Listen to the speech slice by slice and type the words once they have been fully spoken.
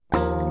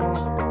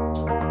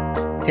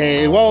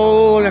To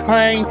old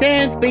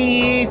acquaintance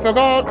be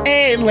forgot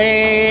and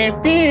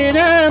left in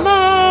a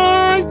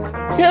mind.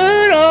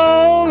 To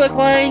old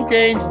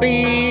acquaintance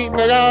be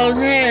forgot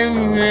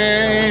and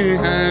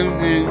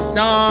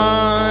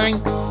sign.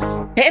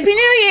 Happy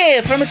New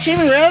Year from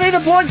Achievement Reality, the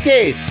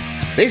podcast.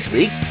 This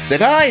week, the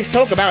guys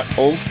talk about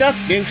old stuff,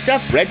 new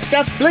stuff, red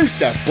stuff, blue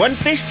stuff. One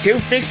fish, two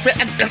fish.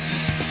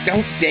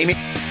 Oh, damn it.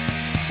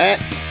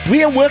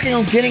 We are working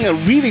on getting a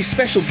really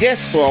special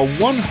guest for our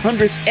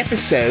 100th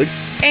episode,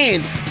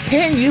 and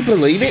can you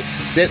believe it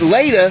that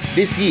later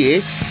this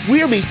year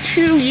we'll be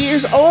 2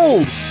 years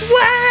old?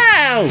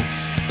 Wow!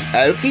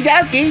 Okie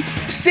dokie,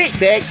 sit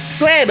back,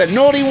 grab a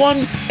naughty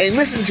one, and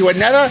listen to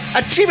another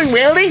Achieving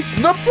Reality,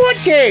 the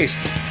podcast.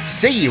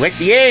 See you at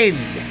the end.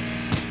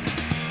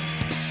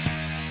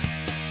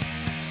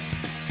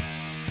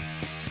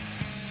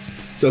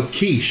 So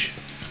quiche.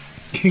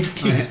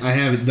 I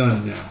have it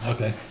done now.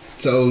 Okay.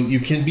 So you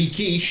can be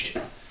quiche,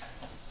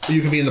 or you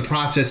can be in the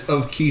process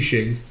of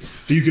quiching,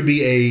 or you could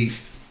be a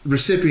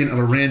recipient of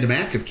a random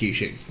act of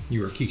quiching.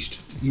 You were quiche.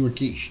 You were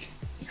quiche.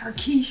 You're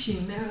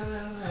quiching. No.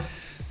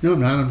 No, I'm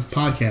not. I'm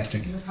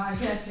podcasting. You're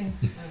podcasting.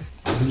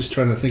 I'm just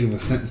trying to think of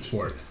a sentence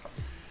for it.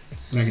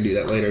 And I can do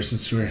that later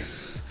since we're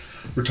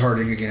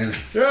retarding again.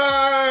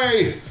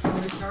 Yay!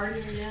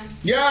 Retarding again?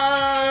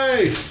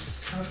 Yay!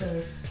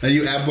 Okay. Are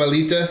you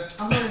abuelita?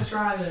 I'm going to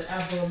try the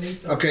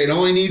abuelita. Okay, it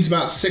only needs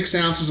about 6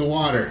 ounces of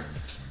water.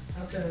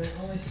 Okay,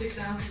 only 6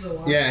 ounces of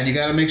water. Yeah, and you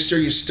got to make sure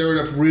you stir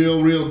it up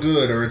real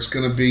good, or it's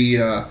going to be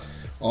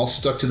all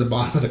stuck to the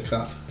bottom of the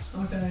cup.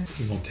 Okay.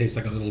 It won't taste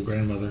like a little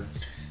grandmother.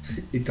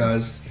 It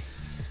does.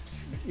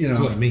 You know.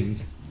 That's what it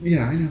means.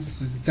 Yeah, I know.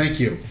 Thank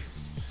you.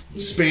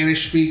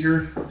 Spanish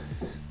speaker,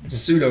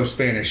 pseudo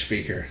Spanish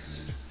speaker.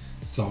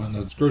 Saw it in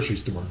the grocery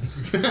store.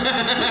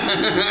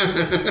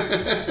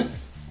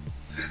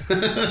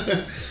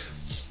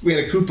 We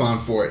had a coupon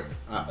for it.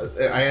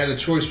 I had a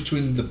choice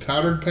between the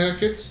powdered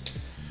packets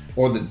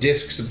or the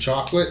discs of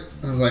chocolate.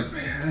 I was like,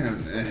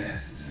 man,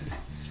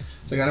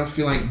 it's like I don't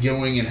feel like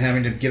going and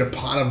having to get a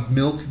pot of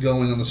milk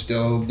going on the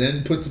stove,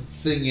 then put the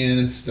thing in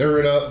and stir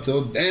it up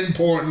till then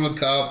pour it in a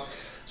cup.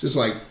 It's just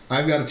like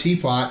I've got a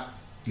teapot.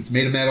 It's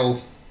made of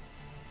metal.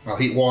 I'll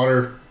heat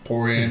water,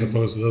 pour in. As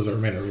opposed to those that are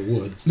made out of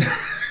wood.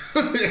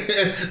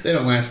 They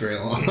don't last very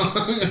long.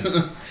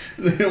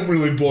 They don't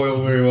really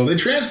boil very well. They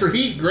transfer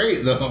heat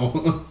great,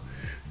 though.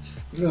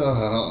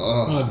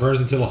 Well, it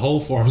burns until a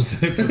hole forms,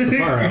 then it puts the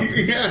fire out.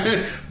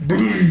 Yeah.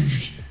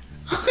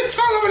 It's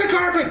all over the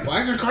carpet. Why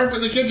is there carpet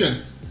in the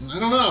kitchen? I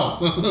don't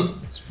know.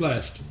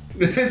 Splashed.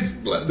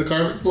 The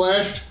carpet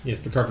splashed? Yes,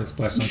 the carpet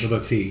splashed onto the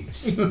tea.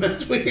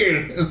 That's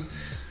weird.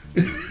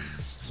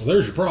 Well,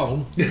 there's your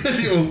problem.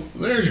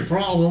 There's your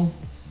problem.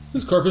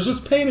 This carpet's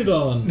just painted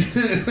on. And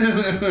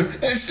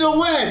it's still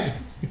wet.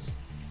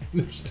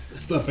 There's still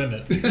stuff in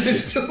it.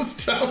 There's still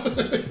stuff in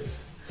it.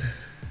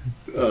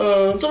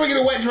 Somebody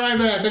get a wet dry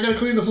vac. I gotta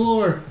clean the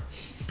floor.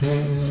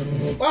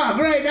 Wow,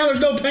 great. Now there's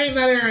no paint in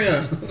that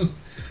area.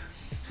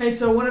 Hey,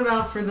 so what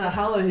about for the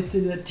holidays?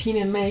 Did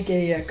Tina make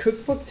a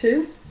cookbook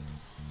too?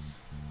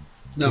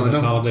 No,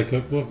 Tina's no. holiday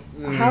cookbook.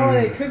 A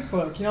holiday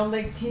cookbook. You don't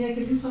think Tina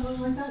could do something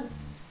like that?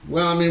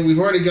 Well, I mean, we've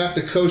already got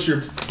the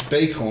kosher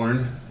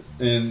bacon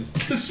and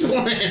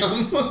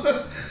splam.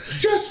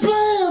 Just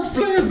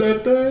splam,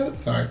 da.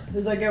 Sorry.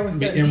 Does that go with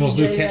Be the Emerald's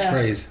new DJ,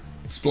 catchphrase.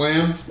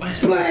 Splam.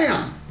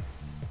 Splam.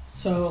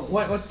 So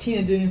what's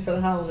Tina doing for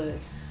the holiday?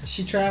 Is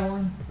she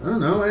traveling? I don't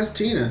know. Ask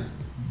Tina.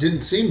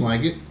 Didn't seem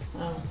like it.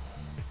 Oh.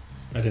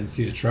 I didn't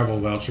see a travel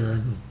voucher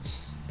in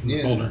the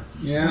Yeah. folder.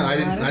 Yeah, I I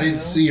don't didn't know.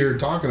 see her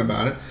talking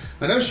about it.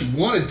 I know she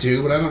wanted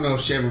to, but I don't know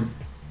if she ever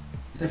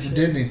did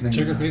anything.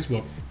 Check her about it.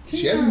 Facebook.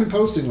 She hasn't been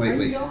posting Are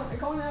lately. you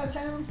going out of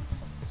town?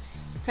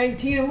 Hey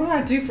Tina, what do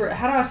I do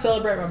how do I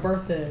celebrate my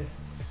birthday?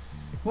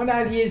 What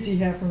ideas do you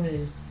have for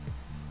me?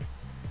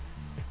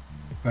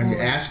 Are you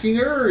asking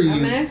her, or are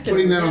I'm you asking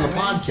putting her. that on the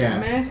Yeah, I'm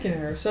podcast? asking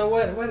her. So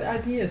what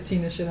ideas,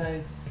 Tina, should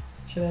I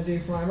do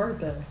for my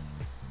birthday?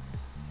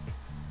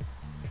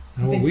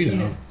 How will think we Tina-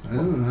 know? I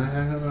don't know.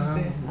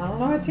 I don't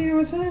know what Tina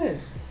would say.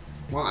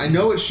 Well, I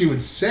know what she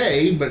would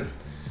say, but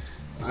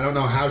I don't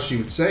know how she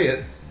would say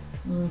it.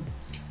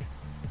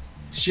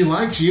 She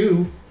likes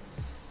you.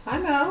 I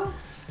know.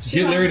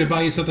 Get Larry to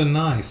buy you something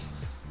nice.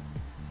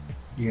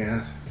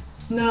 Yeah.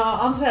 No,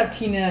 I'll just have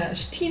Tina.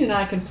 Tina and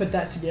I can put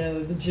that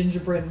together. The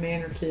gingerbread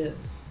manor kit.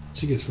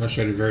 She gets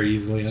frustrated very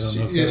easily. I don't know if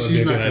that would be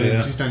She's a not good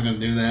idea. gonna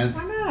do that.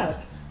 Why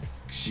not?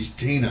 She's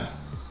Tina.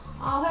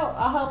 I'll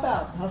help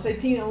out. I'll say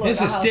Tina, look. This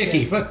I'll is help sticky.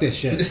 you. Fuck this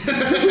shit.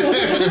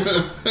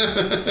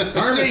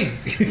 Harvey!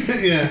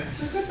 Yeah.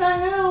 What the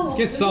hell?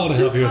 Get This Saul is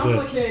to help too you with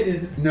this.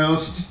 complicated. No,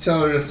 she just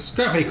tell her to.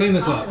 Scruffy, clean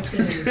this up.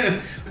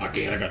 Complicated. I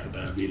can't. I got the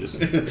diabetes.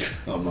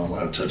 I'm not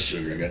allowed to touch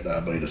sugar. I got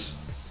diabetes.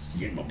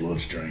 Get my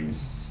bloodstream.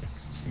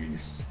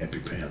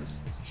 EpiPen.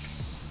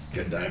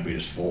 Got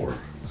diabetes 4.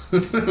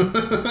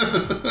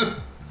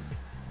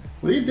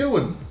 What are you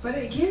doing? But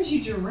it gives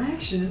you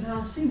directions. I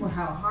don't see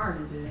how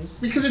hard it is.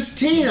 Because it's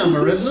Tina,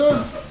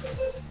 Marissa.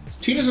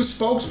 Tina's a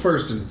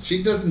spokesperson.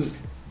 She doesn't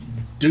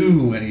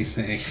do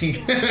anything.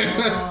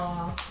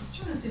 I was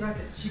trying to see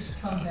if she could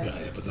come Got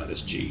back.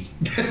 hepatitis G.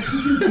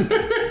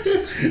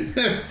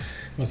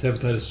 What's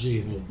hepatitis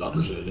G? Well,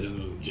 doctor said,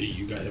 G,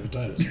 you got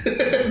hepatitis.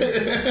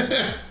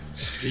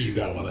 G, you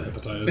got a lot of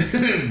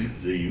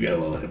hepatitis. You got a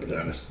lot of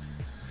hepatitis.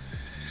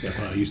 That's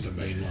when I used to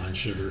mainline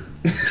sugar.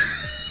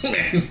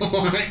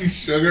 Man,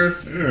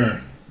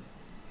 sugar.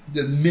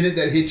 The minute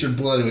that hit your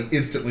blood, it would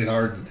instantly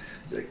harden.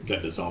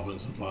 Got dissolved in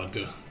some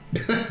vodka.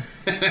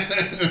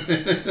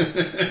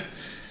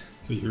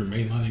 So you're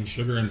mainlining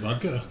sugar and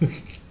vodka?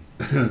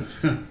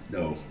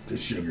 No,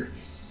 just sugar.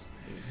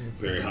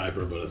 Very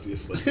hyper, but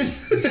it's like I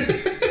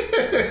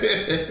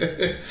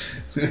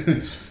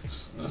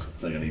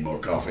think I need more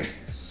coffee.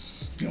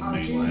 I'll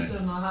give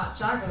some hot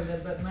chocolate,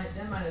 but that might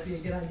not be a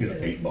good idea. Get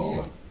an 8-ball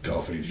of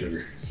coffee and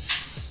sugar.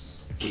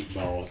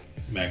 8-ball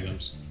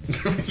magnums.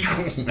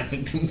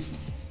 Magnums.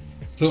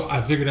 So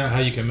I figured out how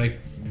you can make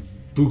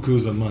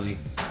bukus of money.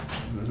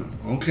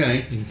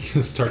 Okay. You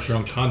can start your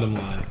own condom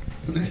line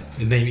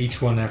and name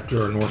each one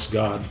after a Norse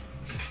god.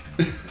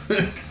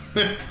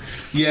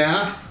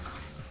 Yeah.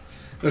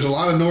 There's a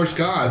lot of Norse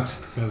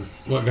gods. Because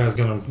what guy's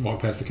gonna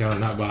walk past the counter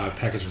and not buy a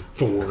package of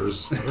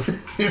Thors?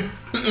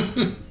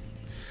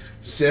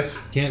 Sif.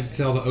 Can't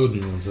sell the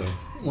Odin ones though.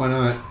 Why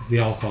not? It's the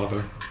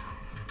Allfather.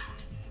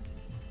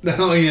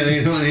 Oh yeah,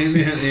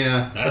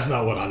 yeah. That's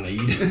not what I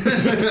need.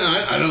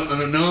 I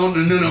don't know.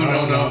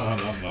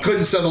 No.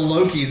 Couldn't sell the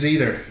Lokis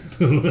either.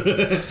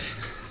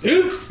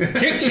 Oops!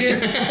 Kitchen!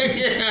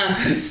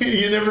 Yeah.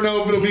 You never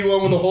know if it'll be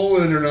one with a hole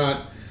in it or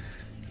not.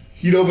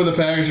 You'd open the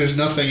package, there's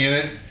nothing in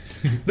it.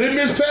 They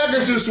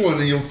mispackaged this one,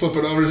 and you'll flip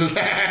it over and it says,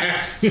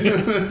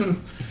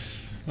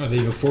 Oh, there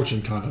you go,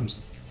 fortune condoms.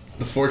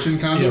 The fortune You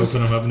condoms?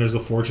 open them up and there's a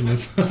fortune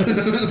inside.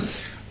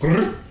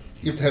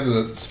 You have to have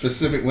the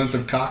specific length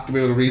of cock to be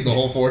able to read the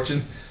whole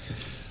fortune.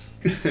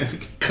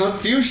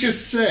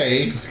 Confucius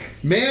say,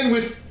 man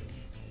with...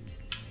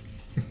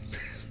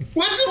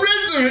 What's the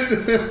rest of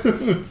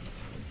it?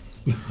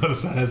 The other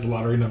side has the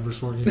lottery numbers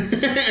for you.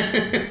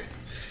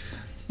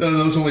 No,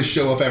 those only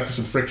show up after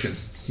some friction.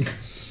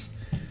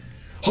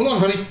 Hold on,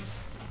 honey.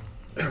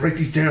 I gotta write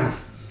these down.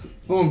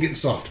 Oh, I'm getting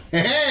soft.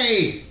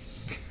 Hey!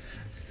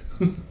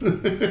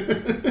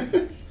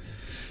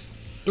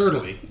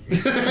 Dirtily.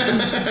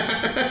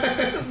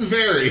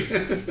 Very.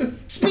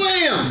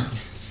 Splam!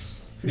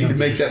 I need to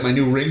make that my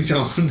new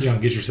ringtone. You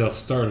don't get yourself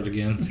started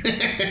again.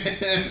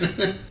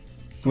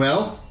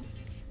 Well,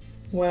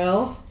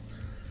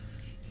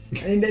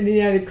 Any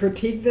to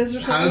critique this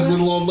or something? how does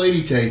little old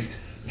lady taste?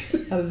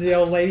 How does the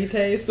old lady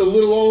taste? The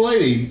little old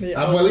lady. The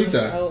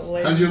Abuelita. old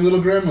lady. How's your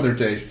little grandmother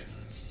taste?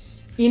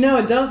 You know,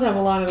 it does have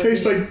a lot of...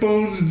 Tastes like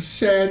bones and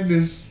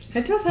sadness.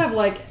 It does have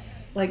like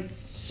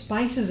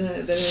spices in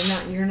it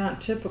that you're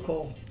not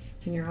typical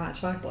in your hot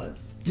chocolate.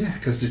 Yeah,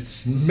 because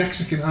it's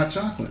Mexican hot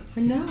chocolate.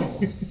 I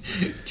know.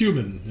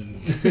 Cuban.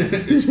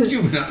 It's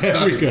Cuban hot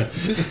chocolate.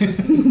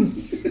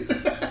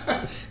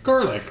 Paprika.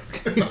 Garlic.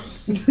 I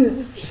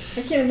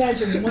can't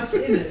imagine what's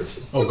in it.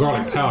 Oh,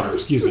 garlic powder,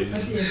 excuse me.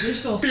 But the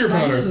additional Beer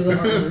powder. spices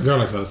are...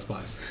 Garlic's not a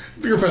spice.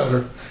 Beer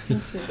powder.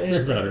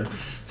 Beer powder.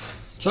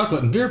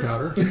 Chocolate and beer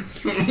powder.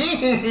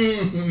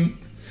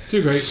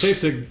 Too great.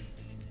 Tasting.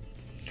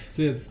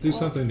 Do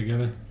something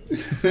together.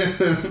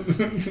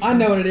 I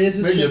know what it is.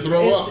 It's Make you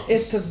throw up.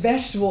 It's the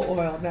vegetable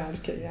oil. No, I'm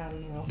just kidding. I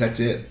don't know. That's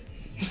it.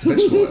 It's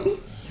vegetable oil.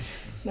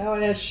 No,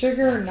 it has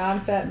sugar,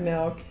 non-fat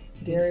milk,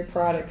 dairy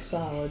products,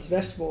 solids,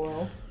 vegetable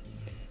oil,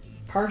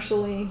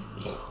 partially.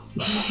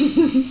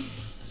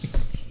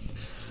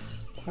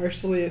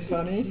 Partially is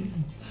funny.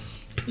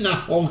 No,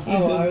 he Oh, I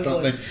did was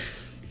something. like,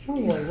 I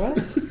was like, what?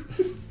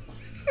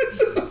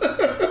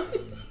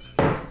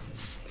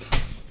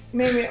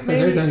 Maybe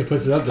Every time he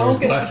puts it up there, his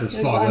coconut- glasses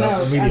it's- fog I up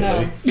know.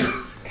 immediately.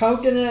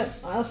 Coconut.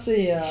 I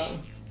see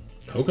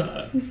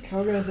Coconut.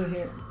 coconuts in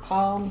here.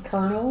 Palm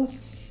kernel.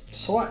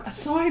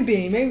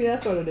 Soybean. Maybe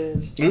that's what it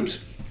is. Oops.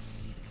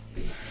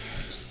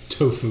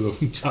 Tofu of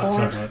hot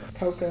Corn, chocolate.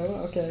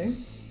 cocoa. Okay.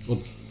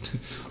 Well,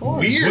 Corn.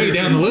 Weird. way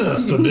down the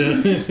list a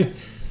bit.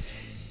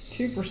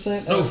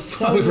 2%. Oh,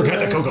 we forgot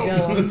the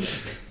cocoa.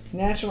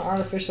 Natural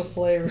artificial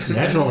flavors.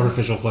 Natural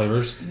artificial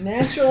flavors.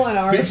 Natural and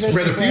We've artificial.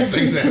 read a few flavors.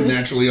 things that have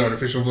naturally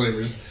artificial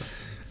flavors.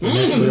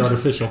 Naturally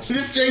artificial.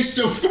 This tastes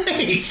so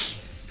fake.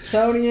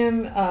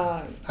 Sodium.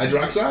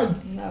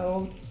 Hydroxide?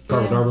 No.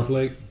 Carbon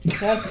flake.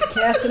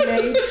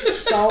 Caseinate,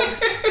 salt,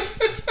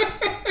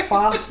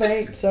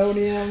 phosphate,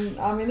 sodium.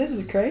 I mean, this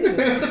is crazy.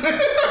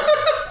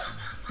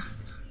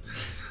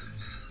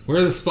 Where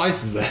are the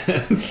spices at?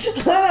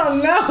 I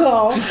don't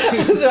know.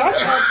 So I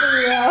can't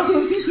figure out.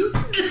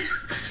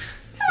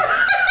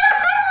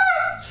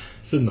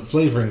 It's in the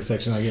flavoring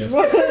section, I guess.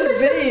 What does it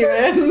be,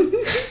 man?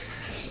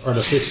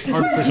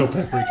 Artificial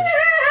paprika.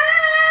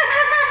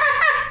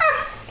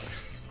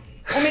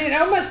 I mean,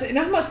 it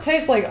almost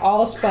tastes like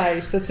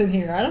allspice that's in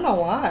here. I don't know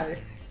why.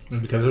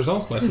 Because there's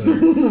allspice in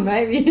there.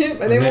 Maybe,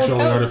 but they won't Naturally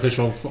tell.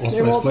 artificial They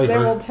allspice won't, flavor. they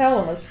won't tell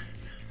us.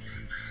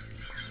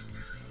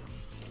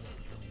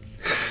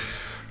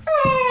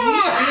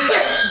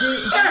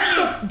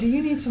 Do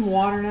you need some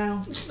water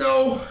now?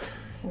 No.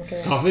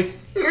 Okay. Coffee?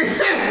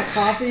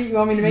 Coffee? You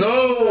want me to make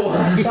No.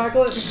 hot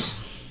chocolate?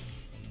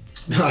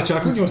 Hot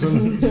chocolate? You want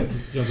some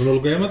little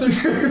grandmother?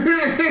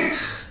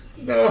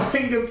 No, I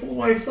need to pull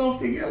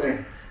myself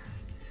together.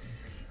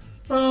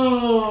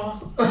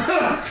 Oh.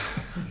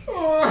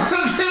 Oh,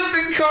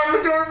 the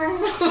Carpador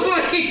before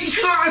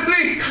got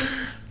me.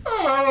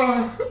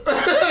 Oh.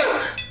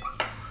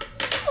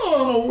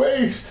 Oh, I'm a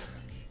waste.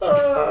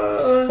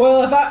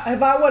 Well, if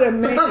I would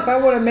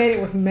have made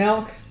it with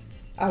milk,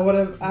 I would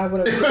have.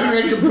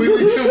 Made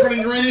completely different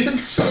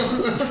ingredients.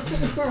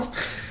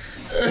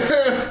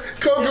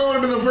 Cocoa would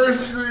have been the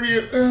first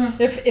ingredient.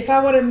 If I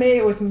would have made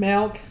it with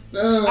milk,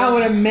 Uh, I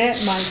would have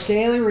met my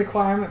daily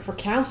requirement for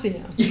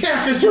calcium.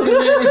 Yeah, because you would have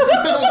made it with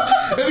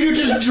milk. If you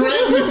just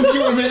drank milk, you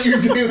would have met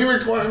your daily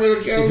requirement of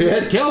If you calcium.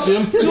 had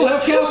calcium, you'll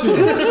have calcium.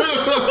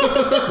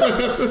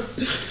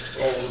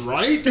 All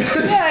right.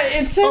 Yeah,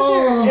 it says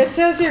here. It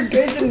says here.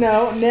 Good to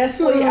know.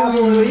 Nestle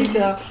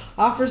Abuelita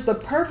offers the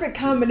perfect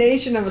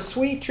combination of a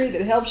sweet treat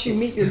that helps you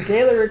meet your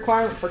daily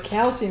requirement for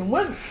calcium.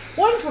 One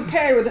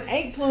prepared with an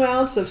 8 fluid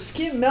ounce of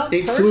skim milk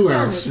Eight per fluid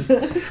ounce.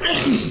 serving.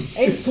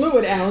 8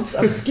 fluid ounce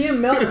of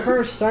skim milk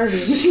per serving.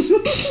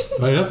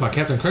 Funny enough, my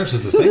Captain Crunch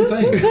is the same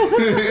thing.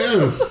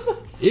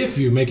 If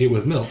you make it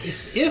with milk.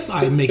 If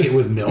I make it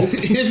with milk.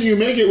 If you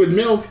make it with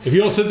milk, If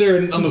you don't sit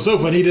there on the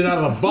sofa and eat it out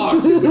of the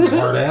box,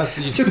 hard ass,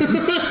 you'll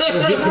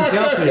get some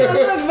calcium.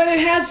 Look, but it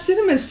has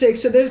cinnamon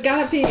sticks, so there's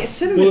got to be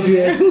cinnamon. Well, if in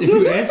there.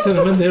 you add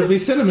cinnamon, there'll be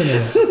cinnamon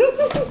in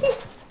it.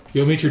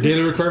 You'll meet your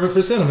daily requirement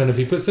for cinnamon if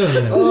you put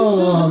cinnamon in it.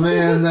 oh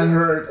man, that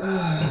hurt.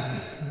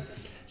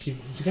 She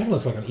kind of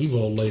looks like an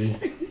evil old lady.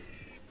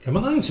 Come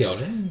along,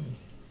 children.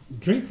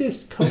 Drink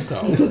this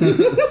cocoa.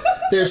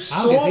 There's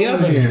I'll get salt the in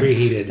oven here.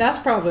 reheated. That's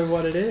probably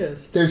what it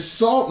is. There's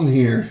salt in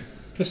here.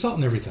 There's salt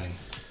in everything.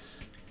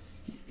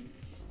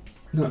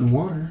 Not in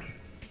water.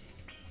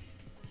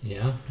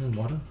 Yeah, and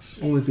water.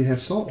 Only if you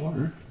have salt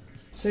water.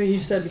 So you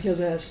said because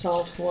it has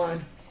salt. Why?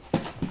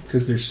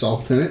 Because there's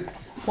salt in it.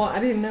 Well, I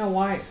didn't know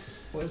why it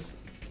was.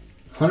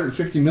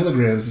 150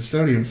 milligrams of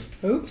sodium.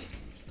 Oops.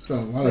 That's a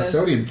lot of Yeah.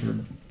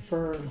 sodium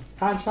For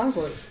hot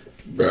chocolate.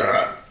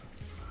 for.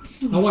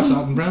 I watched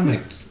Alton Brown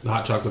make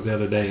hot chocolate the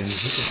other day and he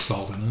put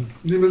salt in it.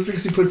 Yeah, but it's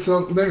because he puts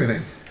salt with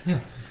everything.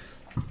 Yeah.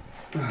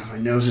 Oh, my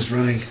nose is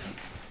running.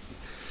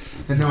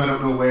 And now I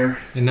don't know where.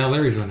 And now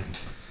Larry's running.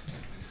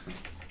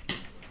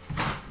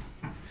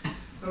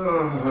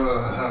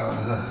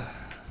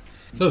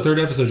 So, third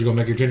episode, you gonna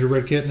make your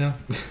gingerbread kit now?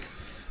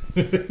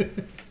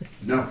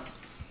 No.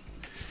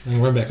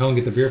 And run back home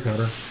and get the beer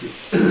powder.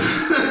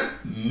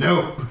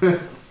 No.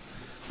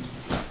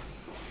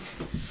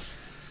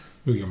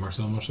 Ooh, you're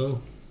Marcel Marceau.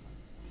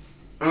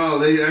 Oh,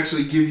 they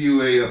actually give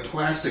you a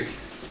plastic.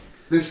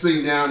 This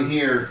thing down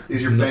here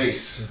is your No.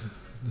 base.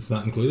 It's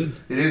not included?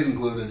 It is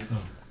included. Oh.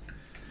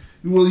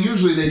 Well,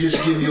 usually they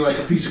just give you like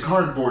a piece of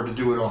cardboard to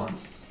do it on.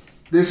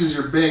 This is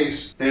your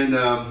base, and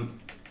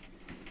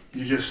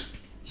you just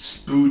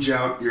spooge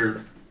out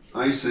your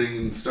icing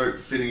and start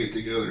fitting it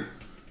together.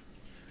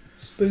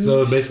 Spoon.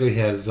 So it basically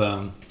has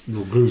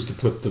little grooves to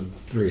put the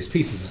various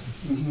pieces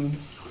in.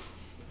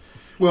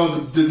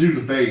 Well, to do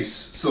the base,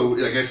 so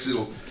I guess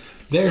it'll.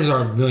 There's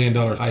our $1 million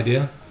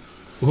idea.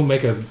 We'll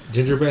make a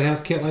gingerbread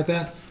house kit like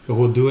that, but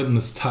we'll do it in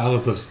the style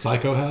of the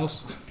Psycho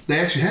house. They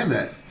actually have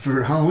that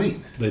for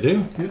Halloween. They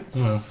do? Yeah.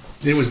 Oh.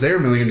 It was their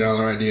 $1 million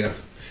idea.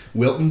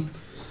 Wilton.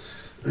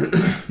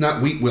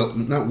 Not Wheat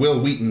Wilton, not Will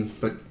Wheaton,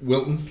 but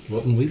Wilton.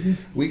 Wilton Wheaton?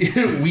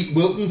 Wheat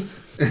Wilton.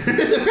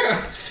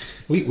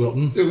 Wheat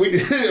Wilton.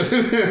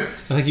 I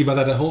think you buy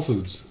that at Whole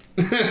Foods.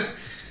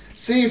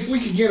 See, if we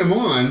could get him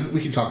on,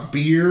 we could talk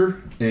beer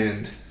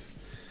and.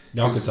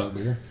 Y'all can talk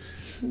beer.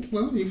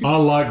 Well, you can. I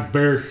like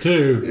beer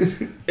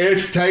too.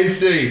 It's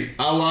tasty.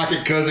 I like it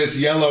because it's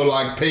yellow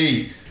like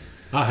pea.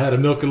 I had a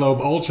Michelob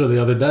Ultra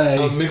the other day.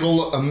 A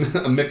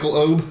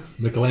Michelob.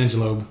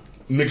 Michelangelo.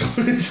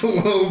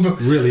 Michelob.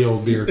 Really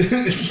old beer. I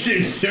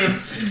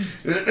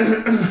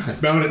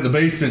found it in the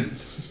basement.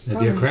 That'd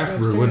be a craft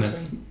brew, wouldn't it?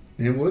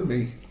 It would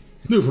be.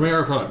 New from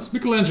AR Products.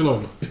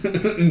 Michelangelo.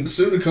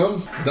 Soon to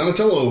come,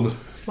 Donatello.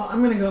 Well,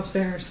 I'm gonna go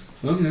upstairs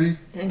Okay.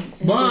 and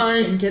Bye.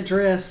 and get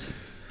dressed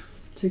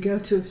to go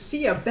to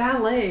see a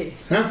ballet.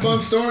 Have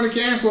fun storming the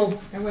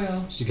castle. I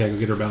will. She gotta go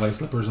get her ballet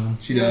slippers on.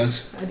 She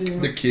does. I do.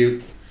 They're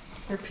cute.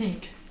 They're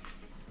pink.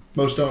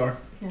 Most are.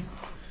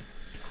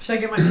 Should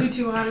I get my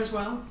tutu on as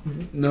well?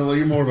 No,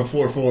 you're more of a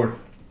 4-4.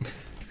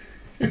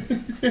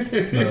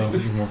 No,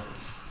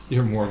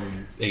 you're more of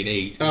an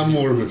 8-8. I'm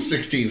more of a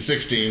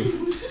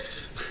 16-16.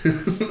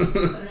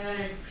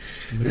 Thanks.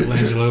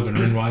 Michelangelo and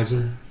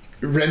Renweiser.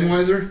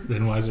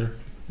 Renweiser?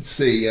 Let's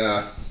see,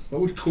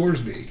 what would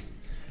Coors be?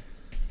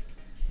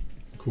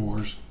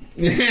 Coors.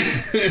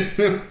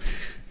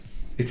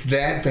 It's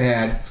that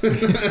bad.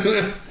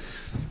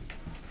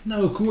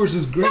 No, Coors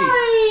is great.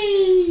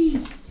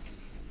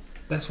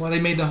 That's why they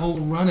made the whole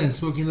run in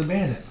Smokey and the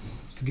Bandit.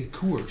 Was to get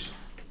Coors.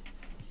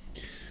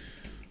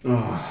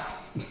 Oh,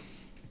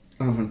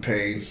 I'm in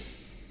pain.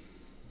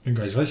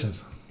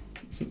 Congratulations.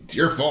 It's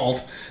your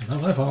fault.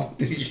 Not my fault.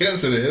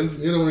 Yes, it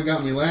is. You're the one who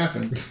got me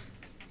laughing.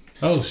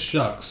 Oh,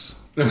 shucks.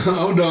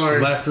 Oh,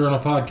 darn. Laughter on a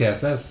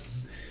podcast.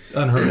 That's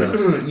unheard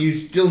of. You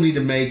still need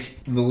to make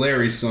the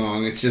Larry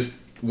song. It's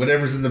just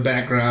whatever's in the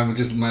background with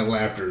just my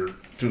laughter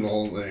through the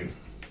whole thing.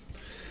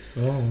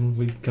 Well,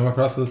 we come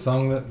across a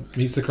song that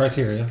meets the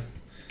criteria.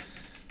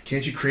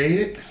 Can't you create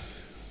it?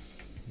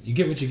 You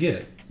get what you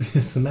get.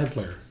 It's the Med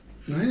Player.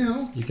 I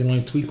know. You can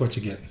only tweak what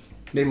you get.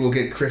 Maybe we'll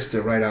get Chris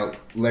to write out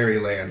Larry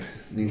Land.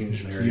 You can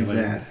just Larry use Land.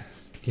 that.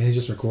 Can he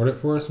just record it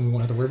for us and we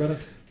won't have to worry about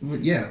it? Well,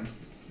 yeah.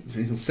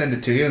 He'll send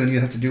it to you, and then you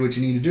have to do what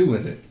you need to do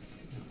with it.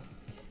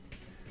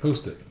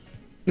 Post it.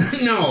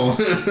 No.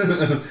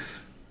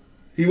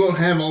 He won't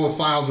have all the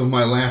files of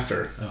my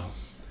laughter. Oh.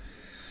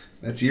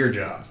 That's your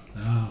job.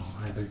 Oh,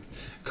 I have to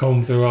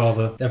comb through all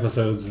the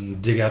episodes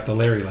and dig out the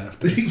Larry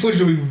laughter. Which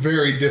will be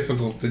very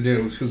difficult to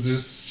do because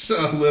there's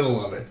so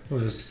little of it. Well,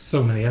 there's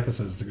so many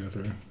episodes to go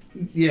through.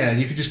 Yeah,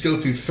 you could just go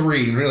through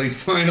 3 and really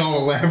find all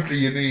the laughter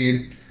you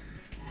need.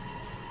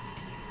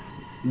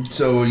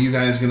 So, are you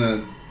guys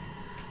gonna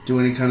do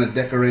any kind of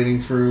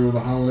decorating for the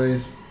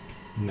holidays?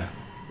 No.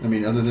 I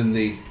mean, other than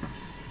the...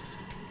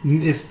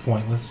 It's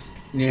pointless.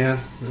 Yeah,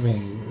 I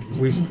mean,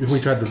 if we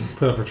tried to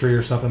put up a tree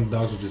or something, the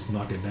dogs would just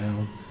knock it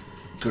down.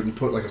 couldn't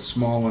put like a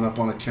small one up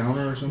on a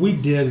counter or something? We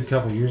did a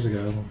couple years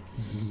ago.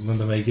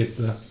 Linda may get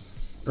the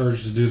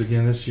urge to do it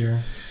again this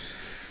year.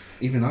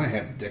 Even I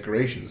have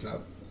decorations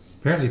up.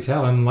 Apparently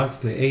Talon likes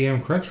the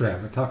AM Crunch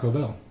Wrap at Taco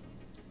Bell.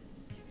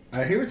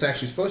 I hear it's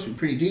actually supposed to be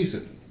pretty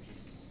decent.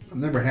 I've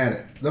never had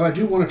it. Though I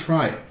do want to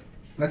try it.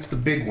 That's the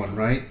big one,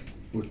 right?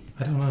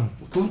 I don't know.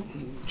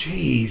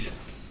 Jeez.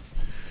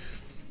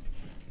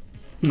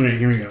 All right,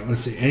 here we go.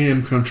 Let's see.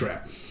 AM Crunch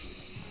Wrap.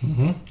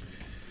 Mm-hmm.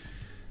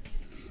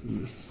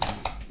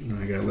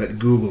 I gotta let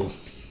Google.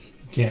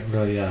 Can't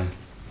really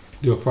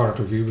do a product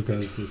review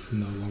because it's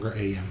no longer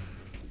AM.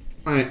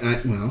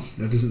 Well,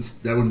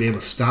 that wouldn't be able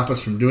to stop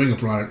us from doing a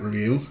product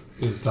review.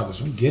 It would stop us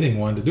from getting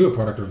one to do a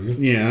product review.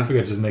 Yeah. We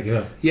could just make it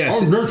up. Yes.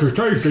 Oh, this is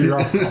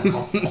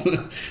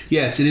tasty.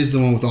 Yes, it is the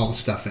one with all the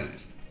stuff in it.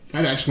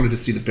 I just wanted to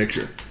see the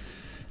picture.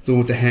 It's the one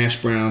with the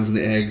hash browns and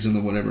the eggs and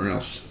the whatever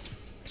else.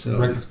 So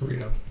Breakfast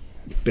burrito.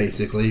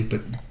 basically,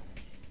 but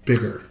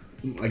bigger.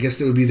 I guess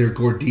it would be their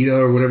gordita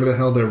or whatever the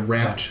hell their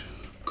wrapped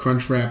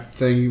crunch wrap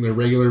thing, their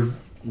regular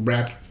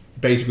wrapped,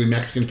 basically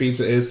Mexican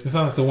pizza is. It's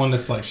not like the one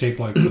that's like shaped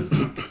like.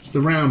 It's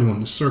the round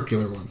one, the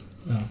circular one.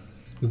 Oh.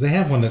 Because they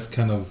have one that's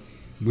kind of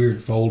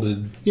weird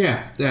folded.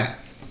 Yeah, that.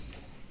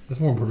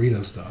 It's more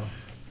burrito style.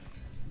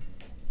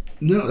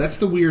 No, that's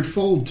the weird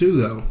fold too,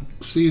 though.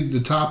 See, the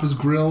top is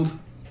grilled.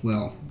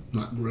 Well,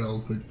 not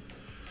grilled, but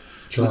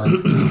Charred.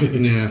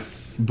 yeah,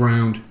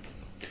 browned.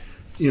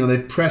 You know, they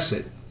press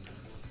it.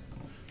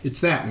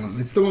 It's that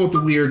one. It's the one with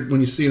the weird. When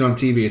you see it on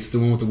TV, it's the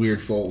one with the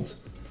weird folds.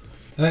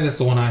 I think that's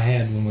the one I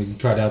had when we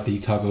tried out the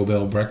Taco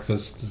Bell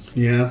breakfast.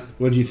 Yeah.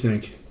 What did you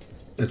think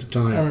at the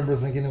time? I remember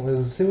thinking it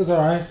was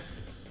alright.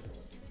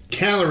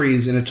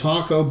 Calories in a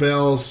Taco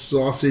Bell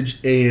sausage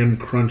AM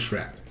crunch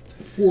wrap.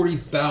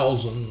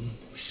 40,000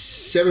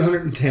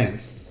 710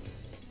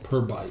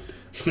 per bite.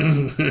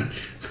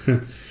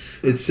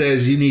 It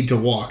says you need to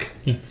walk.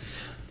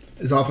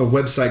 It's off a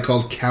website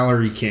called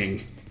Calorie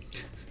King.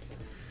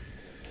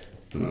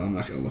 Well, I'm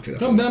not going to look it up.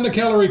 Come down to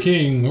Calorie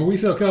King, where we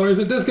sell calories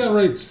at discount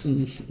rates.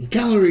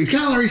 Calories,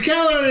 calories,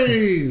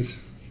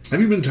 calories! Have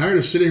you been tired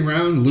of sitting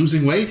around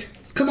losing weight?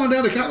 Come on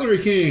down to Calorie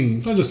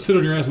King. Don't just sit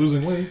on your ass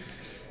losing weight.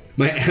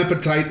 My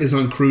appetite is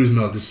on cruise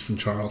mode. This is from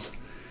Charles.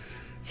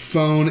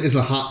 Phone is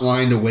a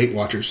hotline to Weight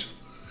Watchers.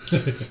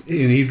 And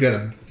he's got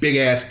a big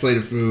ass plate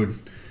of food.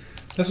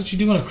 That's what you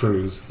do on a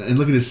cruise. And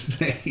look at his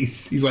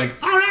face. He's like,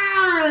 all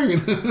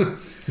right!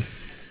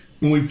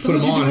 When we put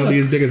him on, he'll be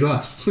as big as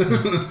us. I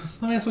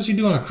mean, that's what you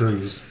do on a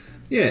cruise.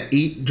 Yeah,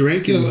 eat,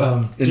 drink,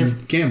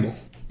 and gamble.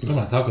 I'm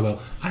not Taco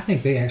Bell. I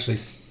think they actually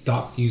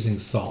stopped using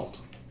salt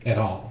at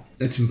all.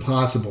 That's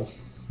impossible.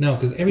 No,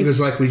 Because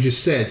like we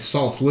just said,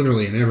 salt's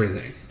literally in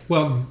everything.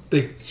 Well,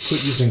 they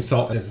quit using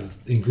salt as an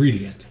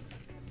ingredient.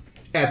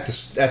 At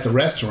the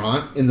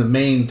restaurant, in the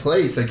main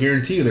place, I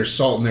guarantee you there's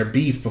salt in their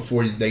beef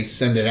before they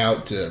send it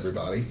out to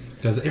everybody.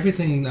 Because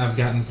everything I've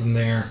gotten from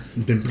there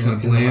It's been kind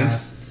of in the bland.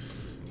 last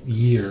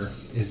year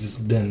has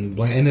just been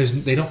bland. And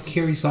they don't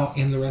carry salt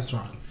in the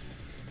restaurant.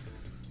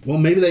 Well,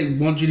 maybe they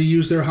want you to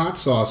use their hot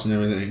sauce and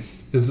everything.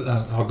 Because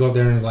I'll go up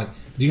there and like,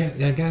 do you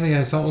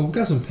have salt? Well, we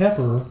got some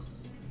pepper.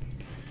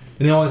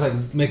 And they always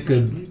like make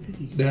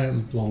that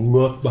little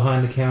look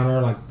behind the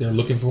counter, like they're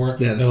looking for it.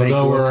 Yeah, the They'll fake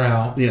know look. we're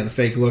out. Yeah, the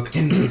fake look.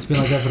 And it's been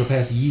like that for the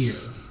past year.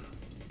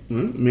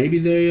 Well, maybe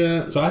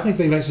they... So I think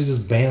they've actually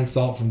just banned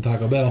salt from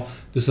Taco Bell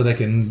just so they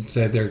can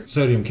say their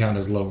sodium count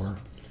is lower.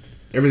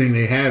 everything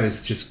they have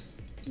is just,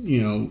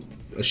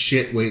 a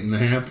shit waiting to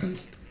happen.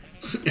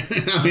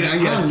 I mean,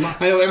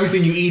 I know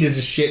everything you eat is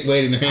a shit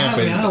waiting to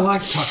happen. I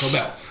like Taco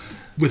Bell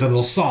with a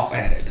little salt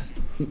added.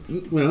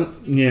 Well,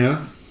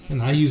 yeah.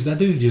 And I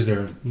do use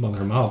their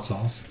mild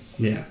sauce.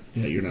 Yeah,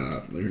 you're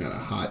not a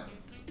hot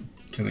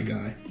kind of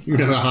guy. You're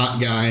not a hot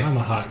guy. I'm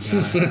a hot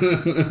guy.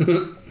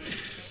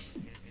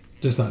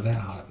 Just not that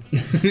hot.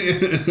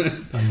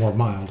 I'm more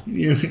mild.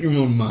 You're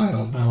more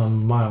mild. I'm a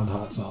mild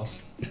hot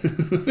sauce.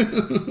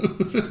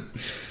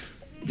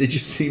 Did you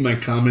see my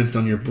comment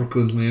on your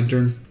Brooklyn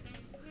Lantern?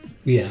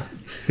 Yeah.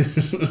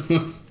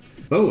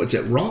 Oh, it's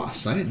at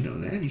Ross. I didn't know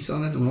that. You saw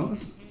that at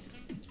Ross?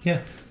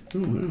 Yeah. Oh,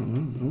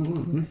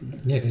 wow.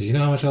 Yeah, because you know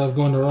how much I love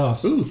going to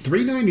Ross. Ooh,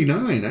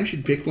 $3.99. I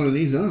should pick one of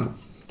these up.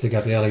 Take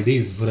out the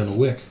LEDs and put in a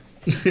wick.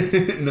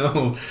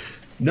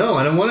 No,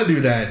 I don't want to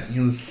do that.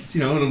 Because,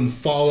 it'll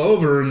fall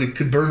over and it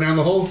could burn down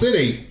the whole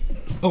city.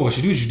 Oh, what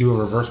you do is you do a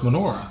reverse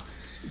menorah.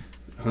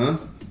 Huh?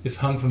 It's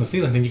hung from the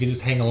ceiling, then you can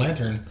just hang a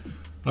lantern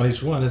on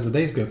each one as the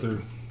days go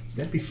through.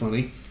 That'd be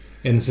funny.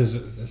 And since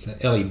it's an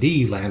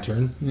LED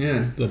lantern,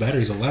 Yeah. the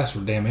batteries will last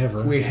for damn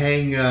ever. We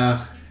hang,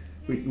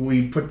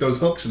 we put those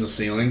hooks in the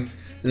ceiling,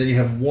 and then you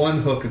have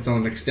one hook that's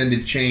on an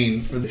extended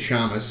chain for the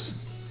Seamus.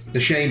 The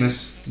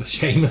Seamus. The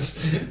Seamus.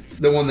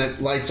 The one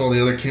that lights all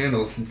the other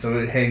candles, and so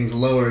it hangs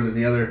lower than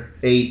the other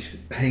 8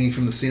 hanging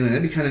from the ceiling.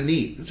 That'd be kind of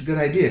neat. That's a good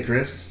idea,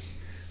 Chris.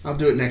 I'll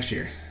do it next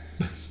year.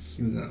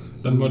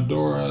 The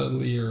Medora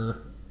Lear.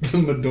 The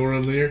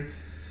Medora Lear?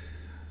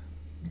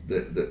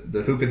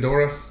 The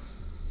Hookadora?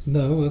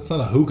 No, it's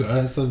not a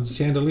hookah. It's a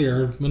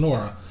chandelier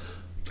menorah.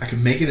 I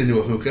could make it into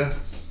a hookah.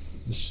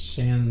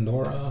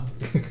 Shandora.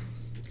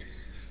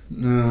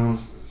 No,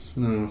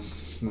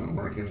 it's not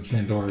working.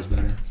 Shandora's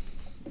better.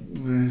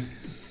 Eh.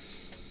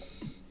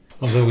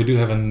 Although we do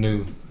have a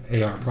new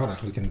AR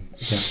product, we can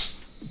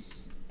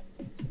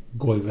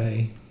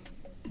Goyve.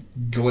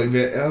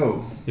 Goyve.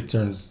 Oh. It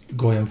turns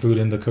Goyim food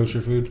into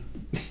kosher food.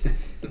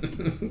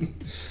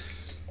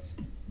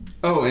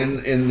 Oh, and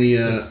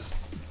the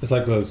It's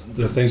like those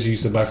things you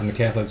used to buy from the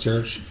Catholic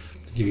Church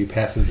to give you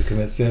passes to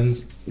commit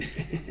sins.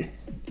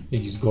 You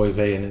use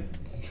Goyve and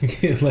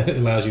it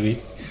allows you to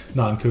eat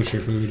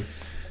non-kosher food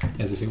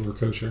as if it were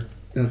kosher.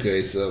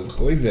 okay, so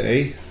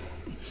Goyve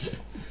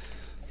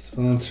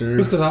sponsor.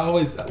 Just because I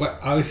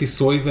always see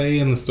Soyve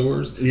in the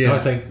stores. Yeah. And I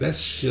think that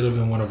should have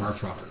been one of our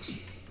products.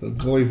 So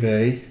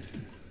Goyve.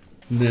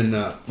 And then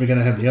we're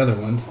gonna have the other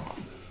one.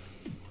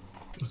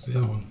 What's the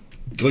other one?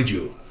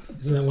 Goju.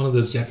 Isn't that one of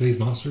those Japanese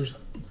monsters?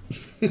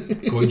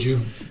 Goju.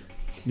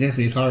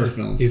 Japanese horror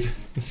film.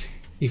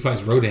 He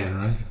fights Rodan,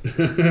 right?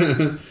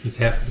 He's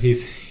half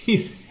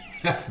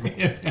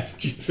man, half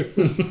Jew.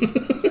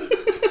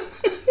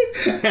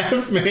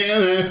 Half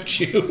man, half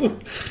Jew.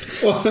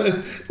 Well,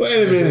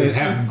 wait a minute.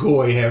 Half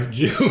goy, half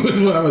Jew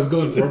is what I was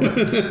going for.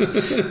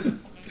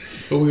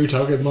 But when we were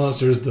talking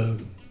monsters,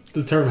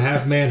 the term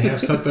half man,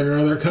 half something or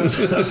other comes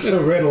up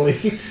so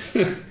readily.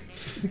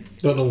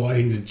 Don't know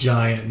why he's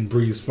giant and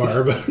breathes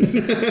fire, but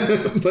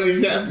But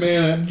he's half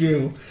man, half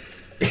Jew.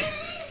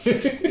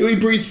 He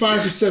breathes fire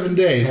for 7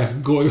 days.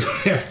 half goy,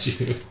 half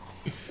Jew.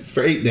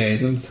 For 8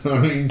 days. I'm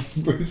sorry.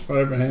 He breathes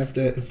fire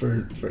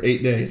for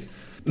 8 days.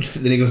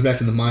 Then he goes back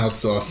to the mild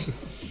sauce.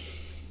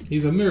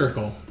 He's a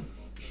miracle.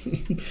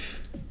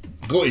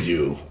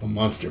 Goju, a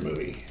monster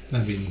movie.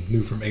 That'd be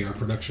new from AR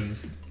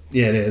Productions.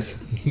 Yeah, it is.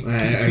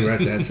 I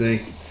read that.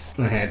 See,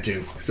 I had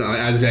to. So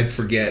I'd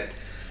forget.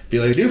 Be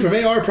like, dude, from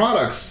AR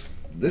Products.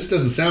 This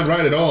doesn't sound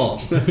right at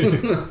all.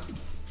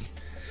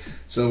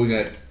 So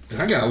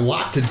I got a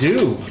lot to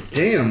do.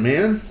 Damn,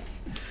 man.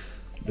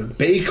 The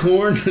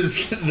Bacorn, the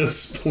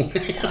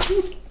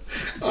Splam.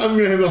 I'm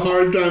gonna have a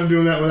hard time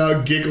doing that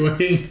without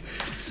giggling.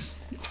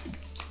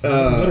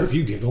 Better if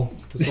you giggle,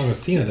 as long as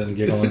Tina doesn't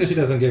giggle, and she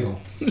doesn't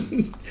giggle.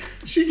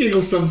 She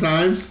giggles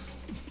sometimes.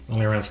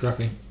 Only around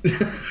Scruffy.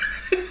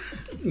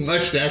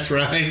 Mustache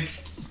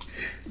rides.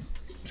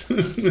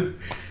 Come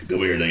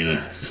here,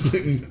 Dana.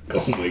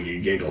 I'll make you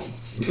giggle.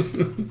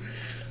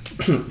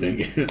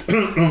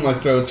 My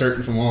throat's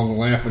hurting from all the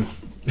laughing.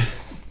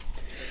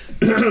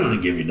 They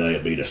give you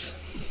diabetes.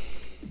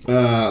 Then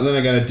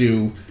I gotta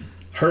do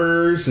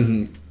hers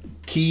and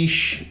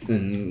quiche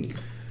and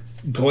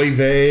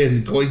goive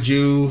and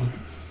goiju.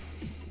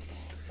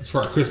 It's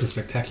for our Christmas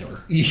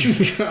spectacular.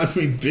 You've got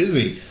me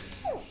busy.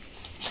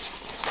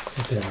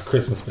 Yeah, our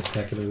Christmas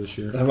spectacular this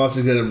year. I've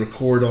also got to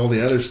record all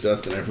the other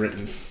stuff that I've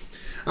written.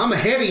 I'm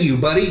ahead of you,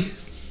 buddy.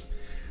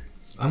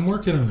 I'm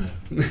working on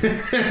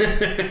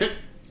it.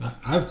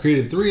 I've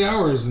created 3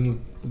 hours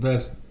in the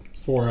past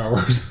 4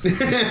 hours.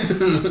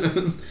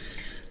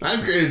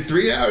 I've created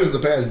 3 hours in the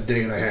past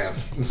day and a half.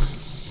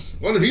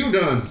 What have you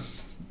done?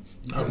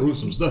 I wrote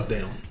some stuff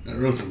down. I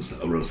wrote some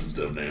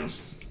stuff down.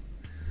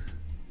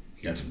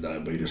 Got some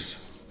diabetes.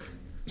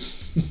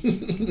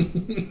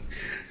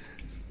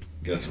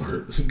 Got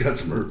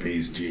some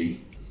herpes,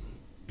 G.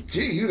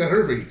 G, you got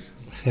herpes.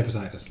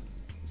 Hepatitis.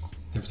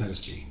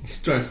 Hepatitis G.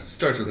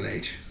 Starts with an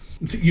H.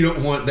 You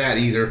don't want that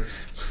either.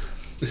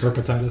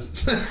 Herpatitis.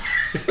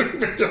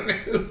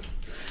 Herpetitis. Is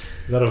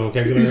that a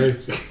vocabulary?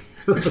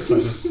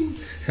 Herpatitis.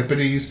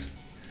 Hepides.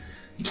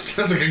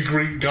 Sounds like a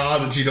Greek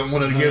god that you don't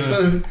want to get.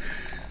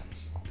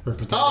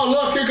 Herpatitis. Oh,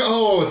 look, here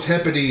oh, it's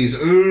Hepides.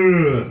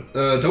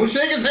 Don't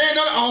shake his hand.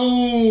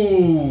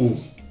 Oh.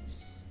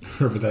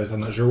 Herpatitis. I'm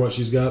not sure what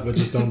she's got, but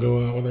just don't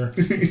go out with her.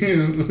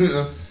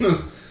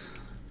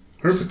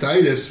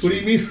 Herpetitis? What do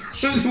you mean?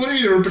 What do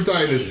you mean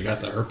herpetitis? She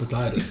got the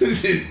herpetitis.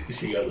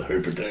 She got the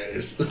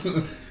herpetitis.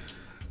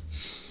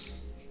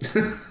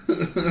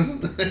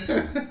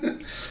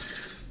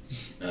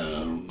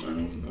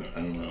 I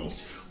don't know.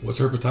 What's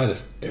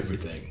herpetitis?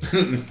 Everything.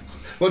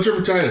 What's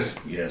herpetitis?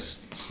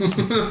 Yes.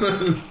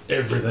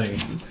 Everything.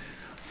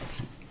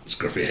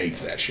 Scruffy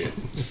hates that shit.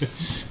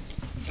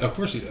 Of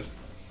course he does.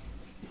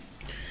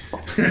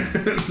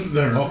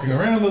 The- Walking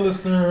around the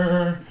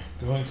listener,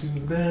 going to the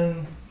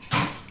bin,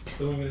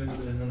 going to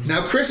the bin.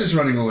 Now Chris is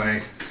running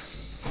away.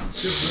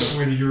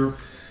 Going to Europe.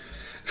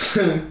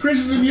 Chris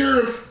is in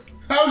Europe.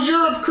 How's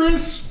Europe,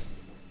 Chris?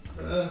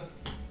 Yeah.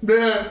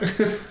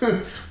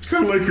 It's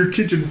kind of like your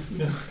kitchen.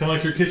 Yeah, kind of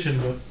like your kitchen,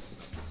 but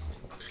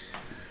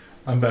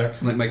I'm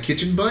back. Like my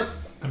kitchen butt?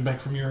 I'm back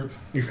from Europe.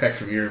 You're back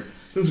from Europe.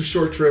 It was a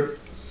short trip.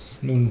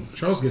 When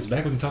Charles gets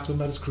back, we can talk to him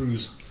about his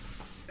cruise.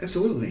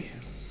 Absolutely.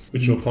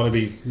 Which will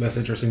probably be less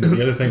interesting than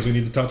the other things we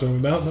need to talk to him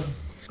about. But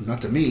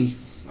Not to me.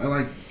 I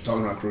like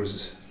talking about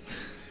cruises.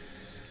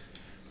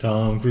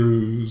 Tom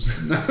Cruise.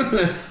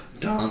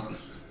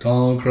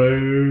 Tom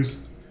Cruise.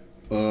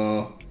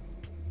 Love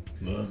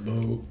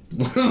Boat.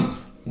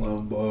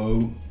 Love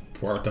Boat.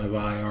 Puerto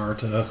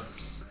Vallarta.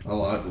 I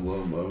like the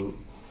Love Boat.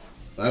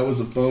 That was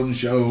a fun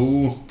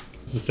show.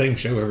 It's the same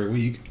show every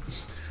week.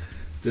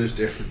 There's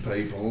different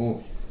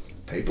people.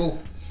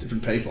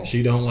 Different people.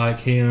 She don't like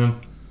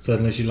him.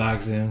 Suddenly she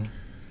likes him.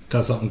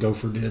 Cause something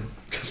Gopher did.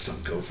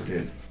 Some Gopher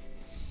did.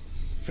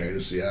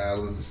 Fantasy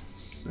Island.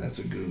 That's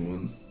a good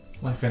one.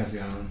 Like Fantasy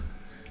Island.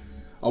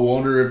 I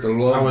wonder if the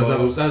Love I was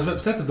Boat...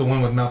 upset that the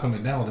one with Malcolm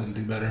McDowell didn't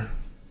do better.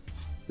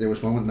 There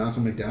was one with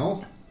Malcolm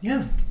McDowell?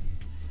 Yeah.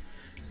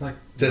 It's like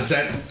Does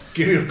that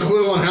give you a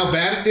clue on how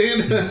bad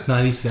it did?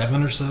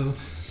 97 or so.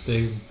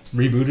 They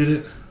rebooted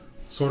it,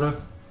 sort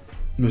of.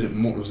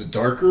 Was it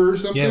darker or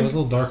something? Yeah, it was a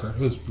little darker. It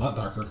was a lot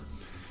darker.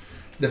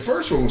 The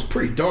first one was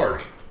pretty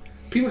dark.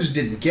 People just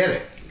didn't get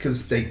it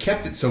because they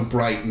kept it so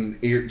bright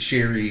and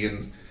cheery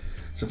and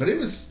so. But it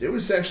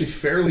was actually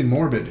fairly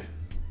morbid.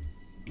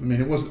 I mean,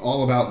 it wasn't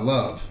all about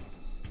love.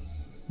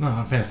 No,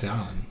 not Fantasy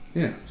Island.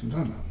 Yeah, that's what I'm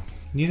talking about.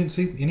 You didn't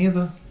see any of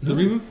the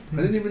reboot? I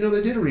didn't even know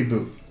they did a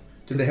reboot.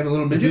 Did they have a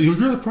little midget? You're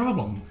the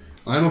problem.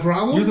 I'm a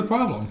problem? You're the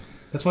problem.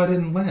 That's why it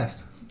didn't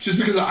last. Just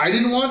because I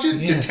didn't watch it?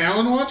 Did Yes.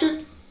 Talon watch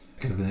it?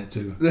 Could have been that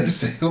too.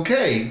 That's,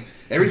 okay.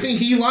 Everything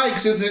he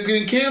likes is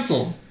getting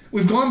canceled.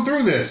 We've gone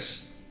through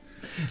this.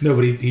 No,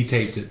 but he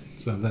taped it,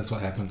 so that's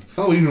what happened.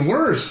 Oh, even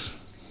worse.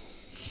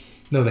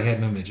 No, they had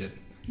no midget.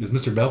 It was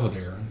Mr.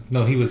 Belvedere.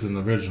 No, he was in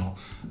the original.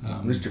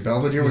 Mr.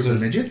 Belvedere was the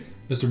midget?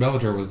 Mr.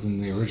 Belvedere was in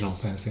the original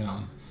Fantasy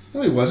Island.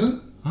 No, he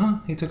wasn't. Huh?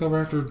 He took over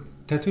after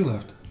Tattoo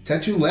left.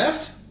 Tattoo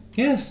left?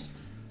 Yes.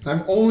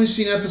 I've only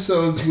seen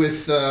episodes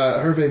with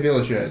Hervé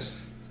Villachez.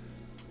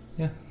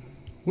 Yeah.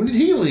 When did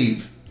he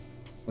leave?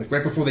 Like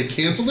right before they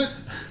canceled it?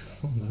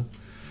 I don't know.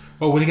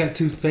 Oh, when he got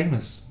too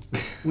famous.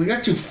 We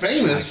got too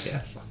famous.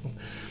 Yes.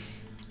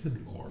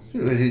 Good Lord.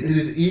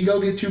 Did ego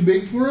get too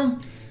big for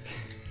him?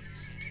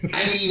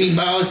 I'm leaving,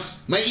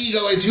 boss. My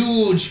ego is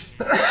huge.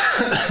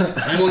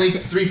 I'm only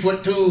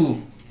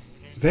 3'2".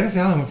 Fantasy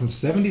Island went from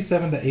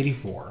 77 to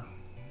 84.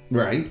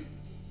 Right.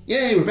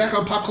 Yay, we're back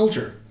on pop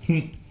culture.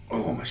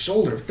 Oh, my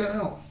shoulder. What the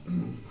hell?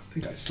 I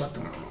think I slept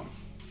on it wrong.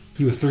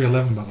 He was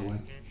 3'11", by the way.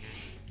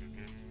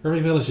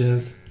 Hervé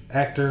Villachez,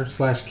 actor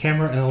 /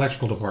 camera and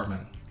electrical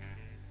department.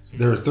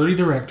 There were 30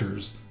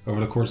 directors over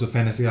the course of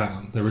Fantasy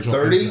Island. The original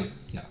 30? Fantasy Island.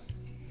 Yeah.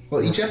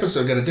 Well, each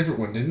episode got a different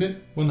one, didn't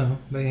it? Well, no,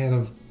 they had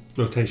a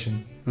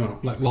rotation. Oh.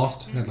 Like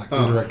Lost had like 3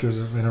 Oh. directors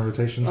in a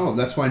rotation. Oh,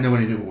 that's why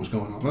nobody knew what was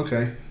going on.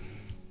 Okay.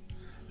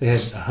 They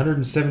had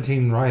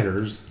 117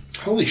 writers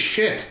Holy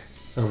shit.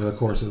 over the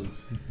course of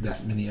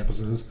that many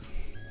episodes.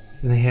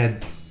 And they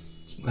had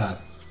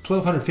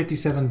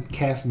 1,257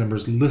 cast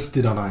members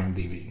listed on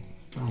IMDb.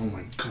 Oh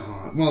my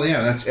god. Well,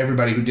 yeah, that's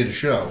everybody who did a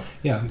show.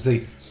 Yeah,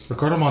 see,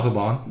 Ricardo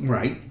Montalban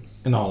Right.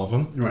 in all of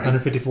them, Right.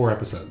 154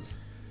 episodes.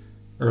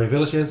 Hervé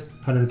Villachez,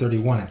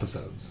 131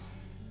 episodes.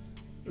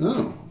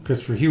 Oh.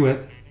 Christopher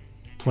Hewitt,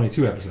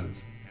 22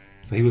 episodes.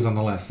 So he was on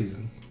the last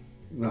season.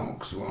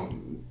 Well,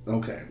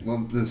 okay.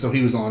 Well, so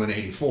he was on in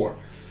 84.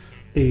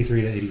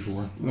 83 to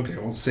 84. Okay,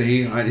 well,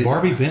 see, I did.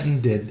 Barbie Benton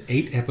did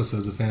 8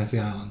 episodes of Fantasy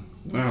Island.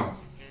 Wow.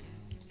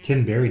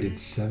 Ken Berry did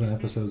 7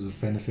 episodes of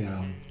Fantasy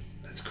Island.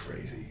 That's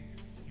crazy.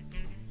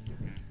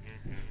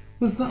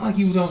 Well, it's not like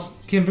you don't...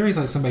 Ken Berry's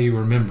like somebody you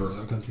remember,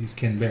 though, because he's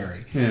Ken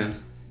Berry. Yeah.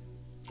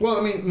 Well,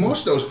 I mean,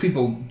 most of those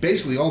people,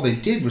 basically all they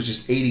did was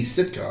just 80s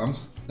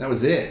sitcoms. That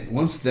was it.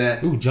 Once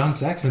that... Ooh, John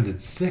Saxon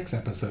did 6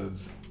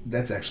 episodes.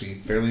 That's actually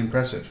fairly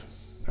impressive.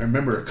 I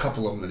remember a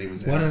couple of them that he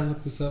was in. Why did I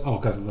look this up? Oh,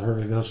 because of the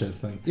Hervé Villachez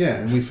thing. Yeah,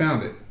 and we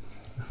found it.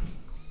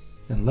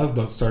 And Love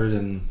Boat started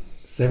in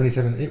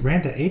 77. It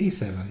ran to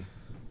 87.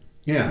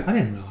 Yeah. I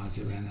didn't realize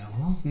it ran that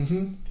long.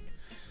 Mm-hmm.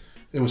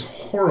 It was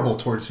horrible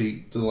towards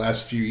the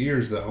last few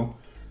years, though.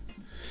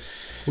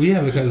 Well,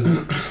 yeah,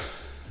 because...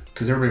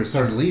 Because everybody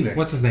started leaving.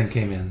 What's his name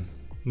came in?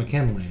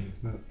 McKinley.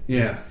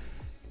 Yeah.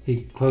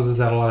 He closes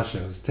out a lot of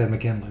shows. Ted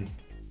McKinley.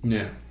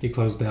 Yeah. He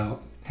closed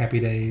out Happy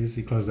Days.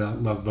 He closed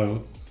out Love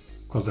Boat.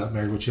 close out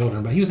Married with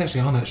Children, but he was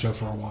actually on that show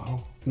for a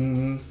while.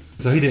 Mm-hmm.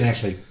 So he didn't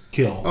actually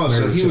kill. Oh,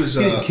 so he was...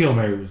 He didn't kill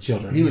Married with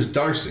Children. He was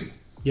Darcy.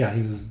 Yeah,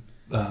 he was...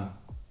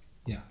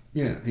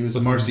 Yeah, he was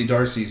Marcy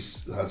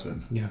Darcy's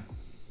husband. Yeah.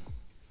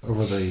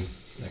 Over the,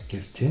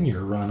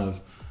 10-year run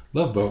of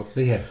Love Boat,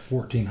 they had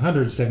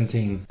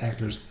 1,417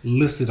 actors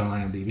listed on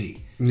IMDb.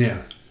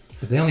 Yeah.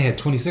 But they only had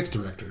 26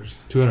 directors,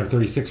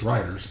 236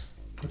 writers.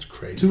 That's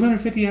crazy.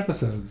 250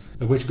 episodes,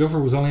 of which Gopher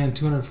was only in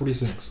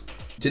 246.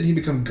 Didn't he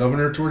become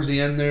governor towards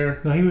the end there?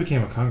 No, he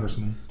became a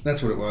congressman.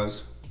 That's what it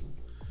was.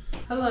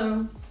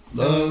 Hello.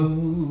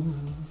 Love.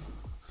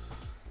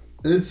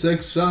 It's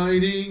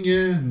exciting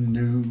and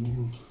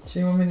new. So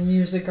you want me to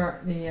use the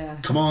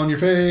Come on your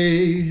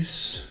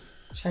face.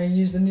 Should I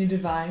use the new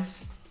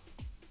device?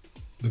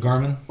 The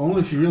Garmin?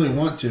 Only if you really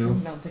want I to.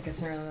 don't think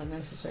it's really that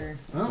necessary.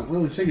 I don't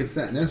really think it's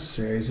that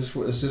necessary. Is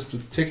this the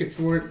ticket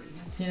for it?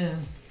 Yeah.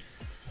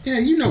 Yeah,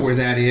 you know where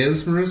that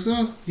is,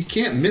 Marissa. You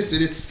can't miss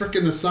it. It's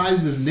freaking the size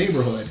of this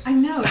neighborhood. I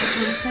know. That's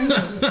what I'm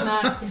saying. It's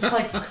not. It's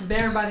like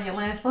there by the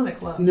Atlanta Athletic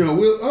Club.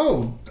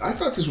 No, I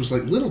thought this was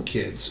like little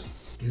kids.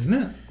 Isn't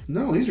it?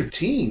 No, these are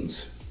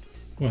teens.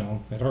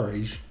 Well, at our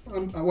age.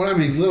 When I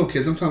mean little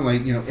kids, I'm talking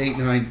like, 8,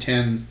 9,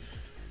 10.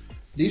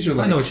 These are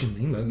like... I know what you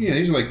mean, but... Yeah,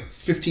 these are like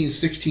 15,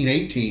 16,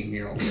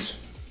 18-year-olds.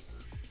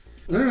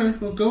 All right,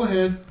 well, go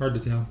ahead. Hard to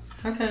tell.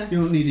 Okay.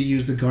 You don't need to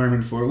use the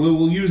Garmin for it.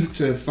 We'll use it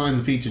to find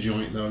the pizza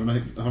joint, though, to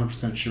make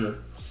 100% sure.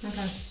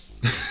 Okay.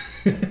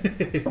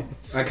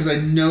 Because I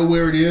know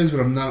where it is, but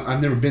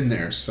I've never been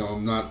there, so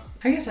I'm not...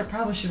 I guess I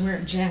probably should wear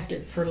a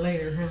jacket for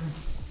later, huh?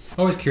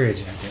 Always carry a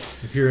jacket.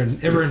 If you're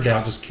ever in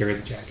doubt, just carry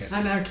the jacket.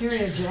 I know, carry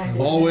a jacket.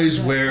 Always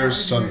wear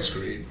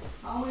sunscreen.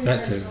 Always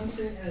That wear too.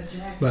 sunscreen and a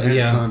jacket. But And a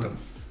yeah, condom.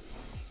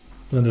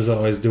 Linda's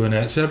always doing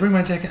that. Should I bring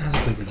my jacket? I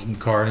just leave it in the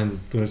car, and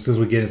as soon as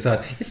we get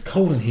inside, it's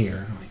cold in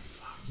here. I'm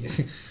like,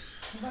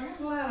 fuck. I'm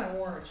glad I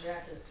wore a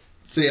jacket.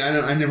 See,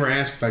 I never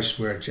ask if I should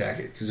wear a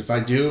jacket, because if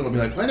I do, I'll be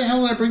like, why the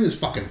hell did I bring this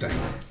fucking thing?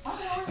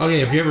 Oh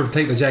yeah, if you ever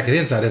take the jacket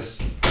inside,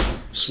 it's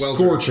Swelter.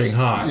 scorching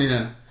hot.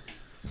 Yeah.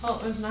 Oh,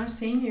 it was nice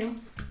seeing you.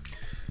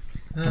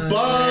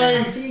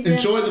 Bye! See you again.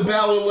 Enjoy the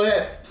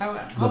ballot.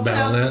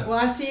 ballot. Will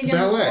I see you again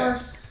Ballot.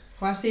 before?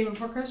 Will I see you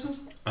before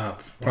Christmas?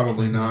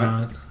 Probably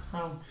not.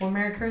 Oh, well,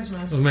 Merry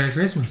Christmas. Well, Merry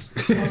Christmas.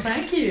 Well,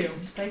 thank you.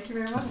 Thank you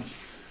very much.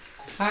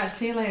 All right,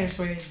 see you later,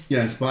 sweetie.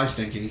 Yes, bye,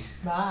 Stinky.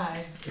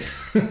 Bye.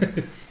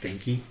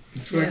 Stinky.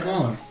 That's what I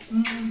call him.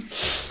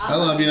 Mm-hmm. I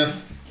love you.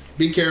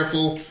 Be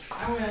careful.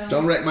 I will.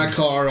 Don't wreck my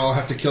car or I'll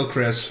have to kill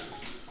Chris.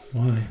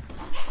 Why? You're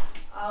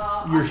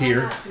I'll here.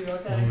 try not to,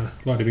 okay.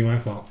 Why'd it be my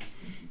fault?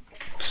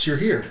 Because you're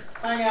here.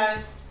 Bye,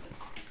 guys.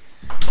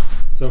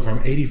 So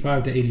from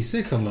 85 to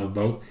 86 on Love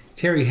Boat,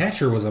 Terry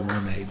Hatcher was a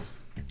mermaid.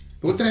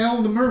 What the hell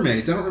are the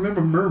mermaids? I don't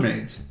remember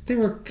mermaids. They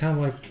were kind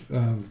of like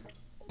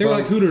they were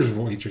like Hooters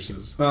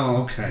waitresses.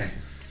 Oh, okay.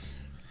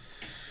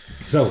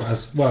 So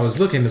what I was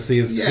looking to see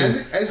is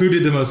who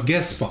did the most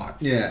guest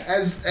spots. Yeah,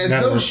 as That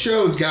those worked.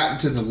 shows got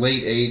into the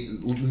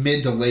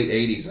mid to late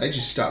 80s, I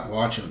just stopped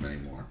watching them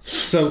anymore.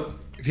 So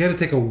if you had to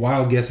take a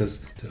wild guess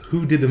as to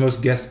who did the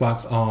most guest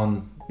spots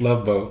on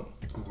Love Boat,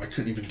 Oh, I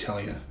couldn't even tell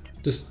you.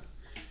 just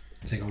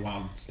take a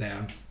wild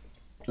stab,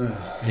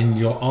 and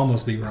you'll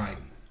almost be right.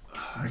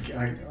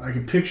 I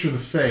can picture the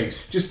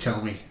face. Just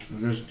tell me,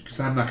 because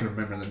I'm not going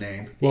to remember the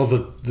name. Well,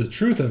 the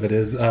truth of it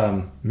is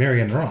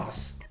Marion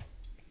Ross,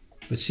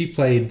 but she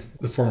played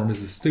the former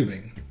Mrs.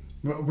 Steubing,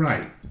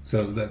 Right.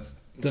 so that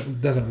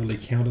doesn't really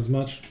count as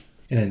much.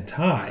 And then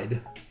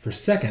tied for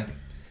second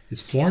is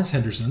Florence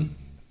Henderson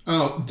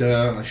Oh,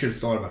 duh. I should have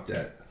thought about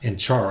that. and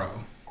Charo.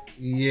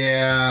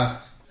 Yeah.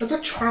 I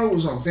thought Charles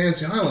was on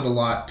Fantasy Island a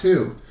lot,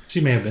 too.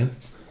 She may have been.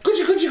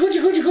 Gucci, Gucci,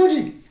 Gucci, Gucci,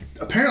 Gucci.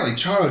 Apparently,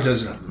 Charo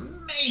does an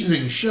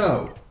amazing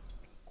show.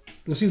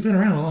 Well, she's been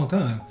around a long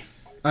time.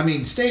 I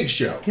mean, stage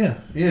show. Yeah.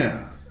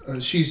 Yeah.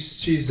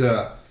 She's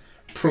a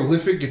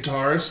prolific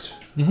guitarist,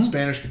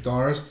 Spanish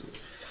guitarist,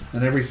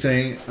 and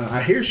everything.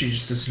 I hear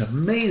she's just an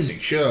amazing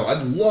show.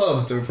 I'd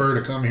love for her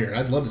to come here.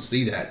 I'd love to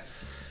see that.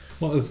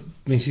 Well,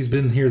 she's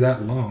been here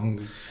that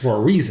long for a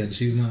reason.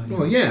 She's not.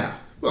 Well, yeah.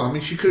 Well, I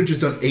mean, she could have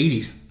just done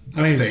 80s.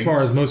 I mean, things. as far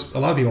as a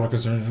lot of people are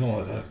concerned,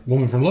 a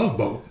woman from Love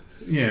Boat.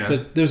 Yeah.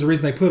 But there's a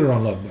reason they put her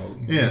on Love Boat.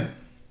 Yeah.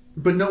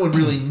 But no one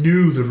really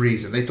knew the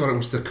reason. They thought it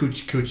was the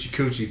Coochie Coochie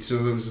Coochie, so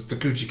it was the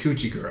Coochie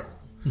Coochie girl.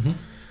 Mm-hmm.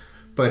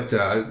 But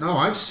no,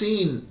 I've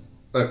seen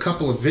a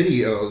couple of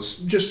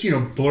videos, just,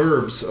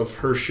 blurbs of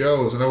her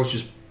shows, and I was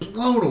just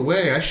blown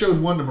away. I showed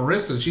one to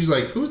Marissa, and she's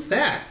like, who's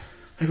that?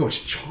 I go, it's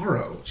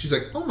Charo. She's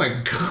like, oh my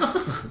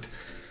God.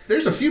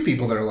 There's a few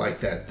people that are like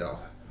that, though.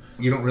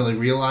 You don't really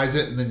realize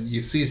it, and then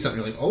you see something,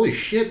 you're like, holy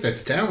shit,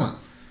 that's talent.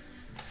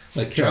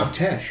 Like Carol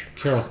Tesh.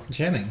 Carol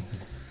Channing.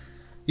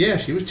 Yeah,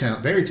 she was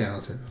very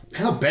talented.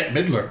 Hell, Bette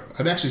Midler.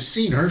 I've actually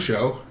seen her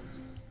show.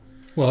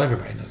 Well,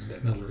 everybody knows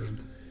Bette Midler.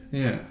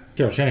 Yeah.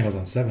 Carol Channing was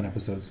on 7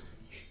 episodes.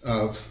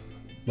 Of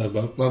Love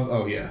Boat.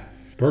 oh, yeah.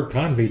 Bert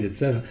Convy did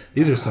 7.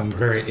 These are some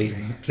very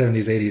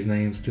 70s, 80s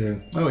names,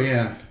 too. Oh,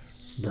 yeah.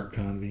 Bert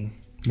Convy.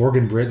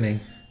 Morgan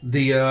Brittany.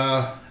 The,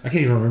 I can't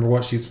even remember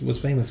what she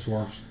was famous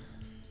for.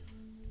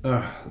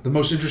 The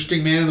most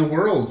interesting man in the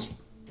world.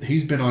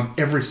 He's been on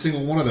every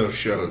single one of those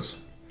shows.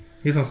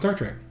 He's on Star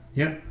Trek.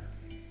 Yep.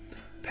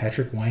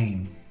 Patrick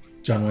Wayne.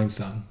 John Wayne's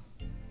son.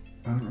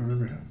 I don't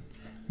remember him.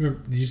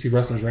 Did you see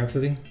Rustler's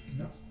Rhapsody?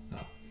 No.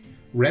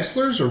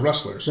 Wrestlers or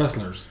rustlers?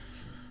 Rustlers.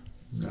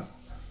 No.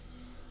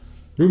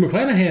 Rue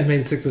McClanahan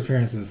made 6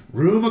 appearances.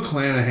 Rue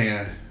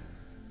McClanahan.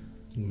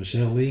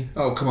 Michelle Lee.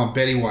 Oh, come on.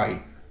 Betty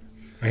White.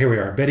 Oh, here we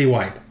are. Betty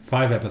White.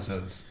 5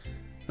 episodes.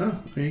 Oh,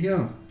 there you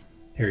go.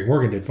 Harry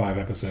Morgan did 5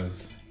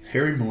 episodes.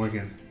 Harry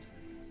Morgan.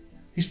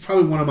 He's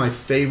probably one of my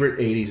favorite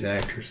 80s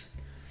actors.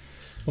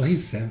 Well,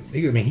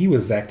 he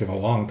was active a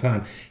long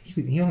time. He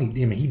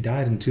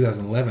died in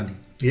 2011.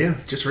 Yeah,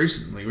 just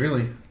recently,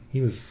 really.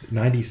 He was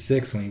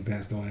 96 when he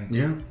passed away.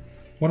 Yeah.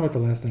 What about the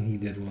last thing he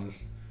did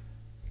was,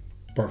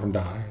 apart from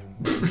die?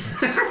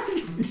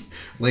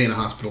 Lay in a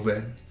hospital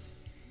bed.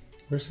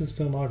 Where's his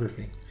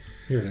filmography?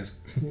 Here it is.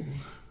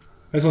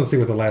 I just want to see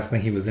what the last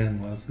thing he was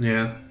in was.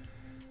 Yeah.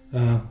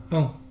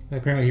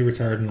 Apparently he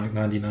retired in like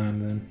 99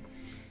 then.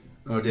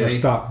 Oh, Or did he?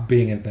 stopped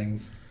being in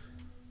things.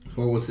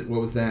 What was it?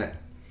 What was that?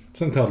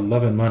 Something called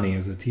Love and Money. It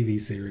was a TV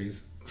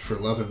series. For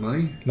Love and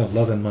Money? No,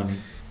 Love and Money.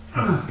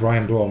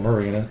 Brian Doyle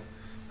Murray in it.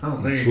 Oh,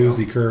 And there you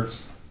Swoozie go.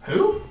 Kurtz.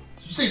 Who?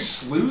 Did you say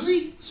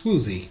Sloozy?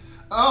 Swoozie.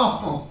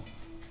 Oh.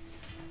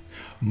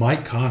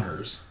 Mike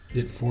Connors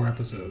did 4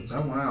 episodes.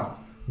 Oh, wow.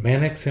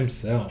 Mannix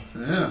himself.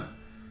 Yeah.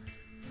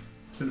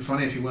 It's been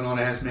funny if he went on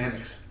as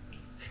Mannix.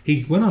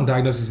 He went on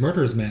Diagnosis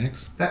Murder as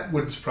Mannix. That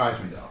would surprise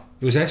me, though.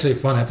 It was actually a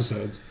fun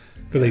episode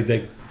because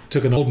they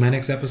took an old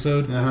Mannix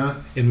episode Uh-huh.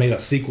 and made a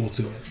sequel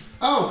to it.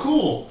 Oh,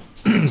 cool.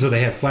 So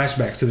they had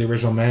flashbacks to the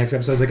original Mannix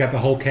episodes. They got the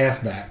whole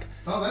cast back.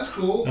 Oh, that's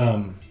cool.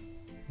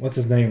 What's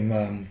his name? I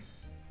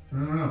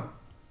don't know.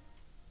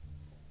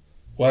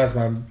 Why is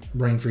my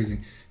brain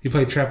freezing? He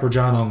played Trapper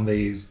John on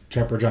the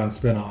Trapper John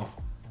spinoff.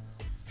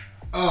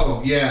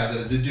 Oh, yeah,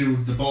 the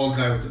dude, the bald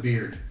guy with the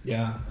beard.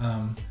 Yeah,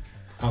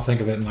 I'll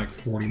think of it in like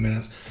 40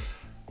 minutes.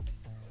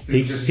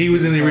 Dude, just- He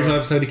was in the original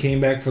episode. He came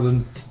back for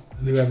the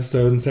new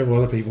episode and several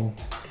other people.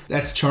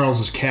 That's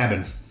Charles's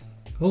cabin.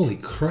 Holy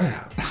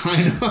crap.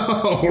 I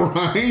know,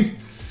 right?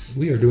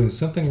 We are doing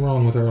something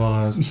wrong with our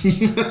lives.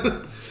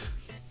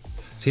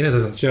 Tina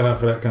doesn't shell out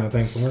for that kind of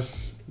thing for us.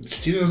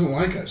 Tina doesn't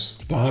like us.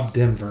 Bob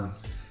Denver.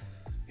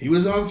 He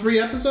was on 3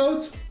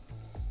 episodes?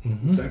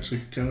 Mm-hmm. It's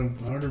actually kind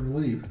of hard to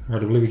believe.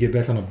 Hard to believe we get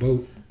back on a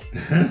boat.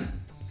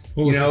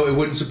 What You was- know, it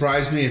wouldn't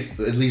surprise me if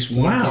at least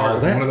one Wow, part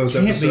of that one of those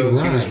can't be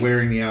episodes he was right.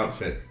 wearing the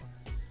outfit.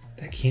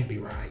 that can't be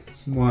right.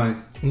 Why?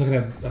 I'm looking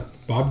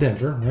at Bob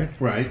Denver, right?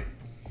 Right.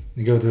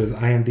 You go to his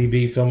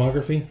IMDb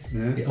filmography.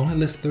 Yeah. He only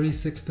lists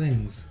 36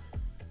 things.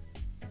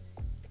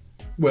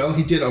 Well,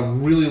 he did a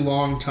really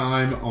long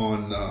time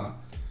on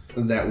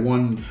that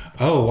one.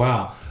 Oh,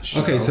 wow.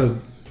 Show. Okay, so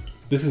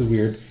this is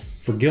weird.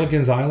 For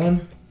Gilligan's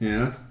Island,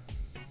 Yeah.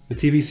 the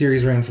TV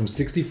series ran from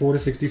 64 to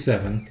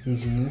 67,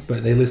 Mm-hmm.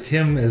 but they list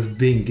him as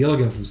being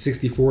Gilligan from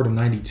 64 to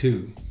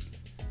 92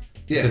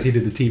 Yeah. because he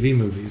did the TV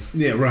movies.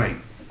 Yeah, right.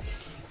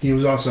 He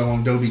was also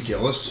on Dobie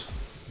Gillis.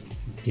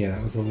 Yeah,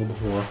 that was a little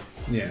before.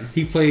 Yeah.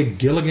 He played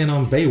Gilligan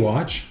on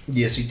Baywatch.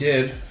 Yes, he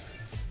did.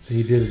 So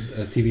he did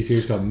a TV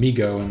series called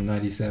Migo in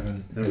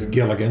 97 as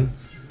Gilligan.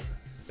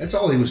 That's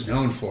all he was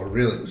known for,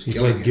 really, was He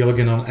Gilligan. played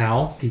Gilligan on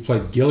Alf. He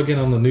played Gilligan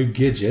on The New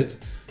Gidget.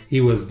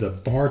 He was the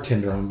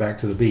bartender on Back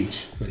to the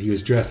Beach, but he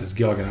was dressed as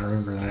Gilligan. I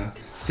remember that.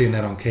 Seeing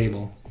that on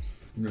cable.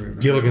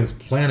 Gilligan's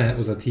Planet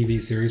was a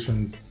TV series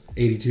from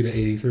 82 to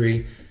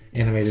 83.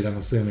 Animated, I'm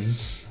assuming.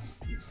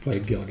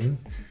 Played Gilligan.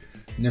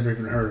 Never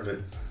even heard of it.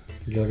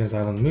 Gilligan's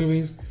Island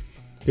movies.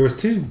 There was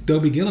 2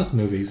 Dobie Gillis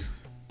movies.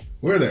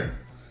 Were there?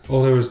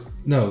 Oh, there was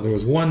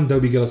one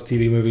Dobie Gillis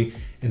TV movie,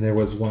 and there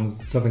was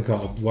something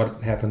called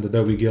What Happened to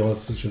Dobie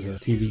Gillis, which was a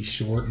TV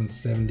short in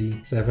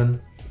 77.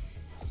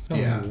 I don't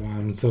Yeah. know why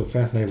I'm so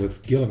fascinated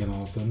with Gilligan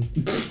all of a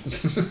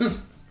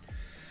sudden.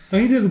 Oh,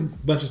 he did a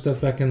bunch of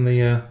stuff back in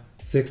the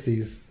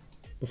 60s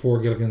before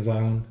Gilligan's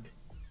Island.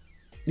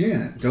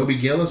 Yeah, Dobie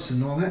Gillis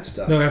and all that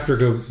stuff. No, after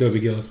Dobie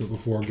Gillis, but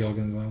before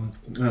Gilligan's Island.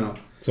 No.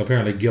 So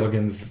apparently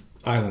Gilligan's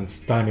Island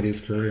stymied his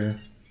career.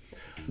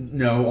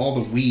 No, all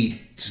the weed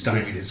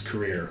stymied his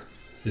career.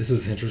 This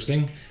is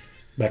interesting.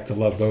 Back to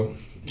Love Boat.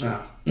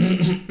 Ah.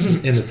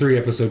 In the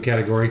 3-episode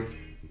category,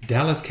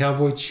 Dallas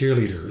Cowboy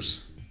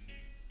cheerleaders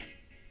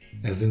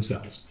as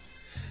themselves.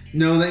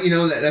 No,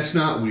 that's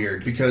not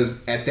weird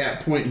because at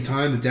that point in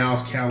time, the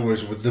Dallas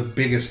Cowboys were the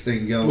biggest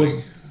thing going.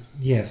 Well,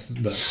 yes,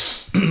 but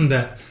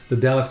that the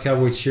Dallas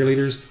Cowboy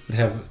cheerleaders would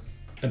have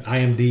an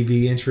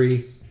IMDb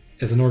entry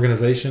as an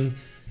organization.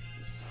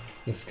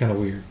 That's kind of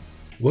weird.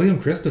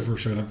 William Christopher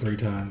showed up 3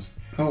 times.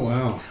 Oh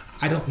wow!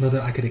 I don't know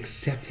that I could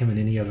accept him in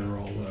any other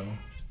role though.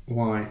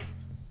 Why?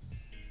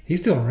 He's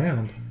still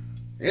around.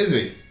 Is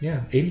he?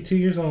 Yeah, 82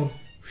 years old.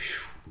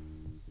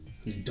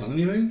 Has he done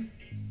anything?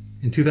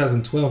 In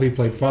 2012, he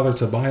played Father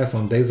Tobias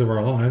on Days of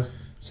Our Lives.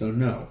 So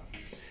no.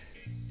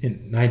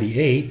 In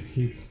 98,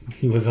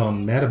 he was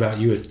on Mad About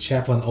You as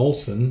Chaplain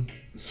Olson.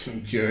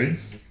 Okay.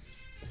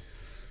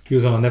 He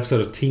was on an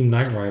episode of Team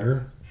Knight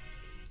Rider.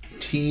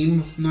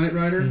 Team Knight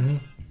Rider. Mm-hmm.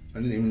 I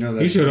didn't even know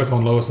that. He showed up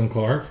on Lois and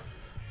Clark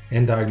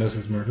and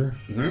Diagnosis Murder.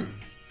 Mm-hmm.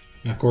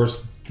 And of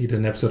course, he did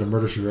an episode of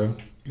Murder, She Wrote.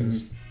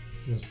 Because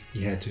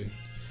you had to.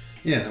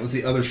 Yeah, that was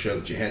the other show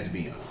that you had to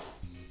be on.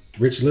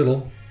 Rich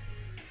Little.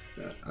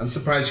 I'm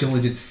surprised he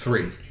only did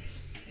 3.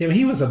 Yeah, but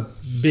he was a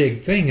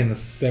big thing in the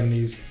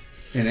 70s.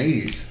 And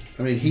 80s.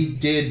 I mean, he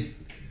did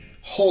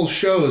whole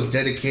shows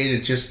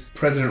dedicated just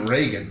President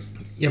Reagan.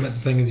 Yeah, but the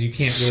thing is, you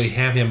can't really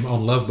have him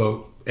on Love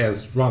Boat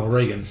as Ronald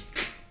Reagan.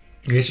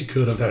 I guess you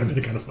could have. That would have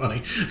been kind of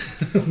funny.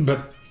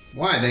 But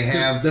why? They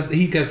have...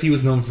 Because he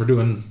was known for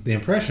doing the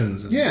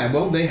impressions. Yeah,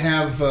 well, they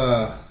have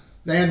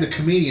the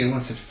comedian,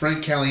 what's it,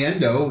 Frank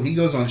Caliendo. He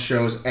goes on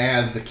shows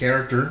as the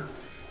character,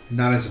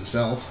 not as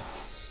himself.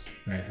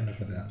 All right, enough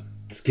of that.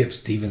 Skip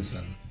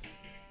Stevenson.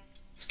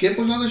 Skip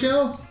was on the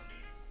show?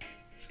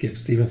 Skip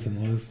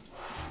Stevenson was.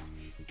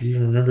 Do you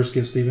even remember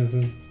Skip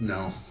Stevenson?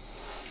 No.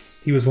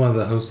 He was one of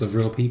the hosts of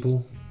Real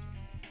People.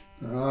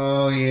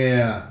 Oh,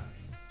 yeah.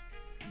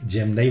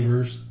 Jim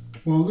Neighbors.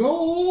 Well,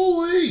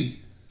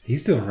 golly.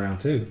 He's still around,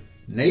 too.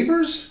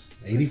 Neighbors?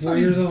 84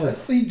 years old. I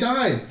thought he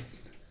died.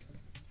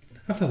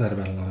 I thought that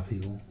about a lot of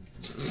people.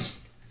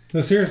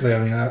 No, seriously, I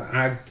mean,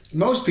 I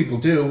most people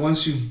do.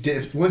 Once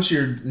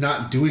you're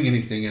not doing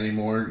anything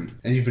anymore,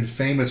 and you've been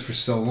famous for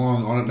so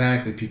long,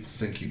 automatically people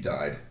think you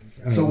died.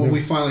 So when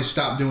we finally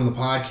stop doing the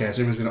podcast,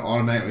 everyone's going to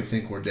automatically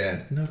think we're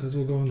dead. No, because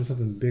we'll go into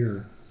something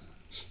bigger.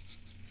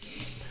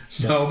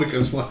 No,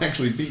 because we'll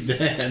actually be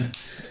dead.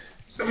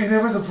 I mean,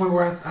 there was a point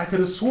where I could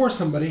have swore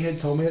somebody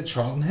had told me that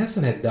Charlton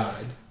Heston had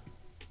died.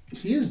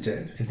 He is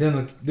dead. And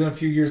then a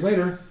few years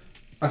later,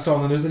 I saw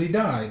on the news that he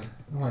died.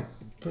 I'm like,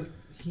 but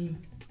he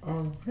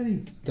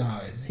already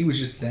died. He was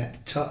just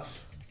that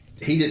tough.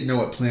 He didn't know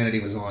what planet he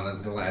was on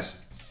as the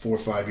last 4 or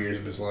 5 years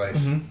of his life.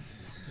 Mm-hmm.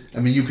 I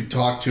mean, you could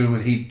talk to him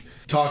and he'd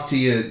talk to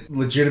you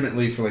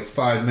legitimately for like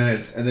 5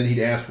 minutes, and then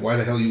he'd ask why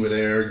the hell you were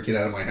there and get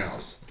out of my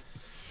house.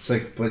 It's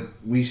like, but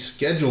we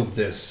scheduled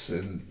this,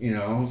 and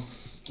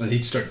and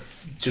he'd start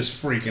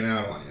just freaking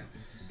out on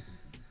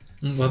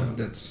you. Well,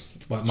 that's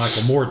what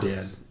Michael Moore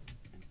did.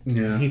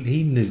 Yeah.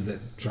 He knew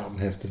that Charlton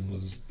Heston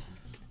was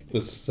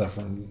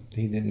suffering.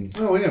 He didn't.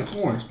 Oh yeah, of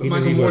course. But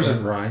Michael Moore's a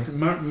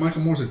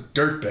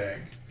dirtbag.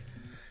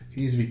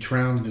 He needs to be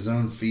drowned in his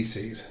own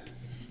feces.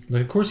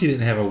 But of course, he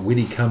didn't have a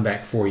witty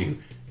comeback for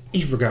you.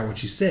 He forgot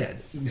what you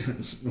said.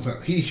 Well,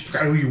 he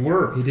forgot who you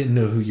were. He didn't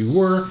know who you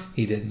were.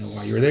 He didn't know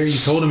why you were there. You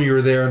told him you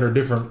were there under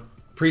different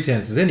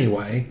pretenses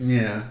anyway.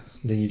 Yeah.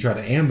 Then you try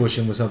to ambush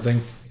him with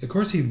something. Of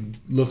course, he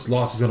looks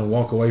lost. He's going to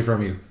walk away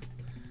from you.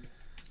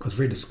 I was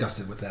very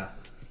disgusted with that.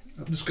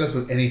 I'm disgusted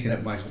with anything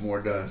that Michael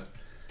Moore does.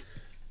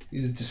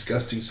 He's a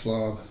disgusting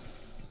slob.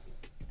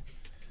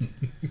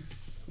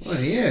 Well,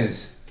 he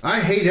is. I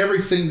hate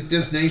everything that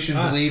this nation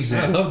believes in.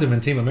 I loved him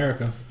in Team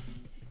America.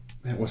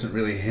 That wasn't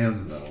really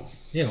him, though.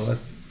 Yeah, well,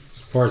 that's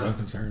as far as I'm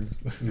concerned.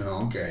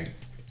 No, okay.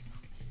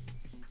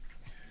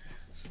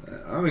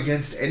 I'm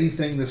against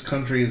anything this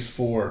country is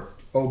for.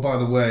 Oh, by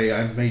the way,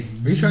 I've made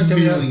Are you trying to tell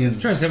me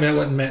that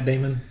wasn't Matt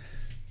Damon?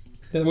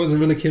 That wasn't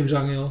really Kim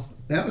Jong-il?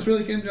 That was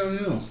really Kim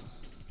Jong-il.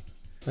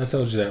 I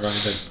told you that, right?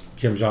 That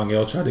Kim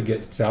Jong-il tried to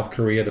get South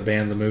Korea to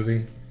ban the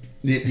movie.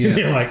 Yeah.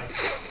 You're like,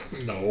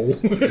 no.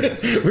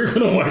 We're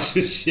going to watch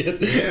this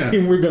shit. Yeah.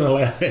 And we're going to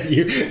laugh at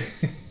you.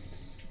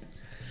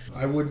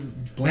 I wouldn't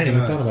I blame hadn't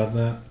even thought about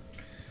that.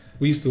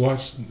 We used to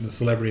watch the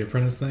Celebrity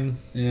Apprentice thing.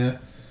 Yeah.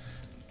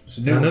 There's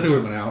a new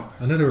one coming out.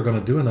 I know they were going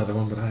to do another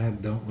one, but I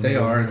don't remember. They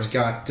are. It's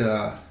got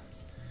the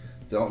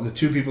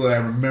 2 people that I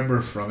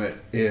remember from it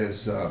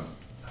is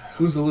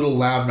who's the little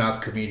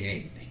loudmouth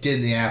comedian? He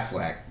did the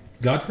Affleck.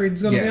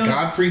 Godfrey's going to be on it?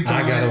 Godfrey's on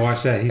it. I got to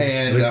watch that.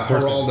 And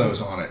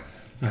Geraldo's on it.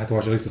 I have to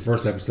watch at least the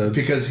first episode.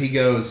 Because he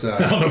goes...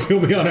 I don't know if he'll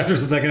be on after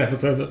the second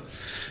episode.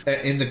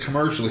 In the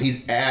commercial,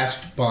 he's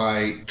asked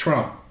by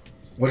Trump,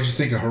 what did you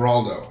think of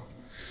Geraldo?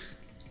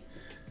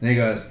 And he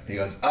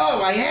goes,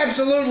 oh, I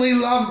absolutely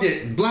loved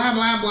it, and blah,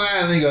 blah, blah.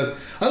 And then he goes,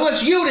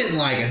 unless you didn't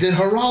like it, then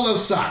Geraldo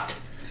sucked.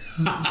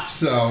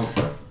 So,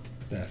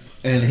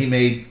 and he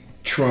made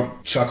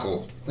Trump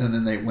chuckle. And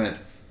then they went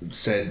and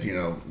said,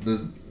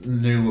 the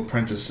new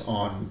Apprentice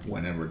on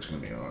whenever it's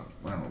going to be on.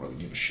 I don't really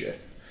give a shit.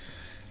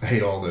 I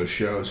hate all those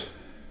shows.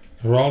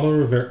 Geraldo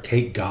Rivera,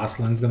 Kate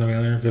Gosselin's going to be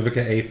on there,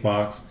 Vivica A.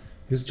 Fox.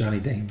 Who's Johnny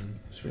Damon?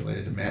 It's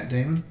related to Matt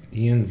Damon.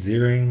 Ian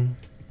Ziering.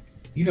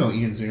 You know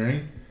Ian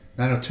Ziering.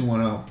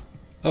 90210.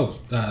 Oh,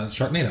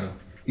 Sharknado.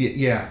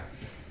 Yeah.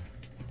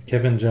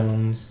 Kevin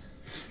Jones.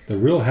 The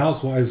Real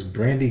Housewives,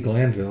 Brandy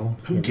Glanville.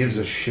 Who gives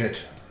a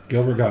shit?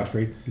 Gilbert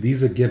Gottfried.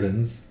 Lisa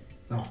Gibbons.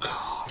 Oh,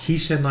 God.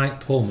 Keisha Knight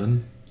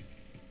Pullman.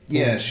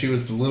 Yeah, she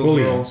was the little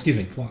girl. Excuse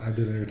me. I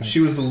do that every time. She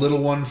was the little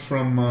one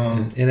from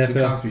NFL,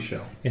 The Cosby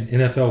Show. And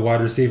NFL wide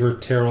receiver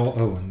Terrell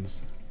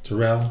Owens.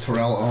 Terrell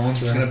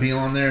Owens is going to be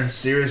on there?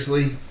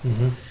 Seriously?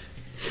 Mm-hmm.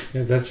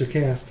 Yeah, that's your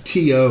cast.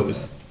 T.O.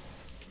 is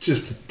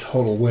just a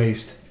total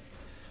waste.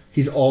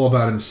 He's all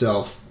about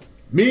himself.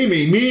 Me.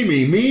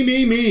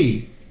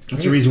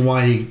 That's the reason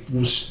why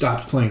he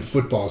stopped playing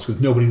football, is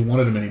because nobody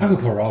wanted him anymore. I hope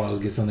Geraldo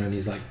gets on there and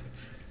he's like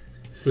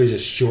really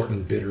just short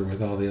and bitter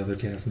with all the other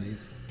cast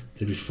names.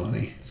 It'd be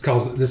funny.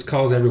 Just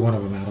calls every one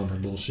of them out on their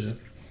bullshit.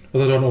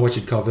 Although I don't know what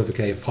you'd call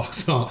Vivica A.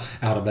 Fox out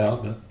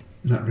about, but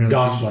Not really.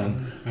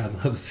 Gosling. I'd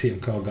love to see him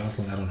call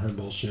Gosling out on her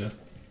bullshit.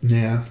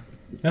 Yeah.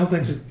 I don't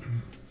think that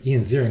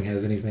Ian Ziering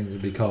has anything to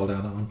be called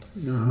out on.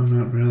 No,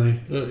 not really.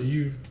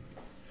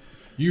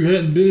 You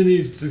hadn't been in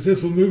any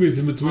successful movies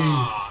in between.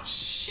 Oh,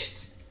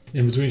 shit.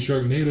 In between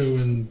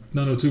Sharknado and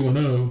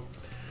 90210.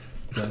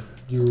 But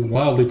you were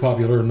wildly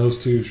popular in those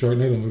two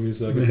Sharknado movies,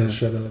 so I guess I'll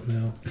shut up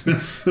now.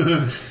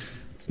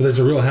 But there's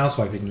a Real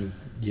Housewife you can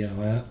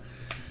yell at.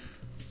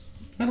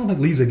 I don't think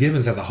Lisa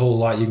Gibbons has a whole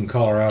lot you can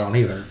call her out on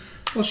either.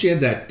 Well, she had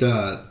that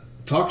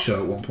talk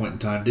show at one point in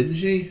time, didn't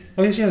she?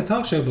 Oh yeah, she had a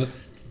talk show, but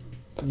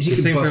You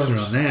can bust her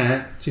on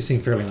that. she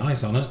seemed fairly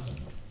nice on it.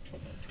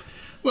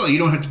 Well, you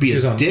don't have to be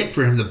She's a on- dick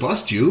for him to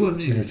bust you. I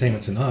mean,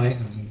 Entertainment Tonight.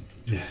 I mean,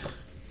 yeah.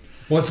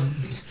 what's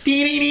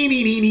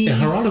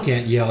Geraldo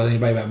can't yell at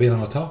anybody about being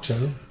on a talk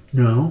show.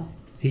 No.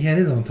 He had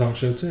his own talk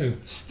show too.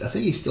 I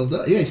think he still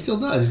does. Yeah, he still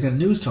does. He's got a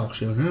news talk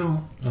show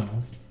now. Oh,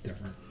 it's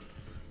different.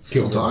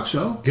 Still a talk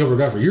show. Gilbert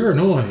Gottfried, you're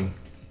annoying.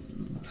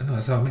 I know,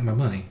 that's how I make my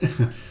money.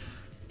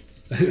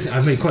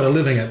 I made quite a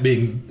living at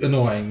being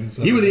annoying.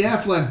 So. You were the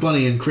Aflac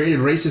bunny and created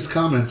racist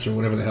comments or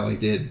whatever the hell he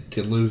did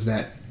to lose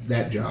that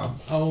job.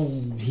 Oh,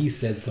 he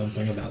said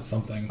something about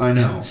something. I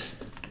know.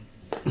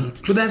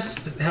 But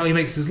that's how he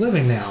makes his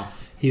living now.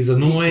 He's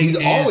annoying. He's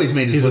always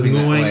made his living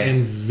that annoying way.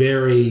 and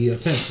very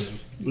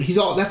offensive.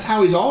 That's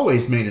how he's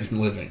always made his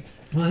living.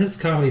 Well, his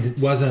comedy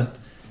wasn't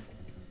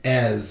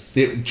as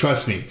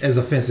Trust me. as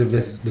offensive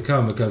as it's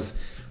become because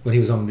when he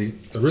was on the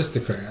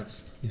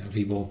Aristocrats,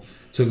 people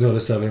took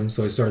notice of him,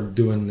 so he started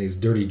doing these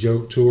dirty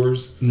joke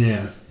tours.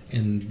 Yeah.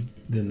 And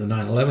then the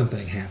 9/11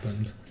 thing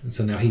happened, and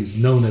so now he's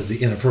known as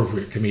the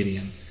inappropriate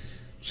comedian.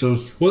 So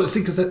Well, see,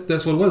 because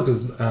that's what it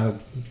was.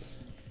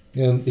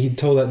 Because he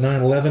told that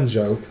 9/11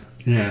 joke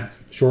yeah.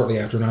 shortly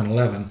after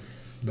 9/11,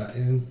 but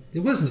it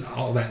wasn't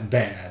all that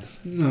bad.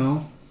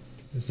 No.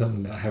 There's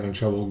something about having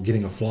trouble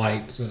getting a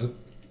flight.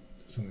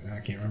 Something I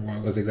can't remember what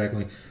it was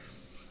exactly.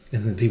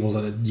 And then people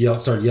started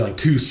yelling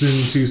too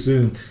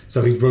soon.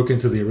 So he broke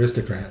into the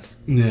Aristocrats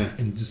Yeah.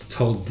 and just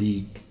told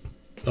a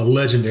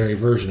legendary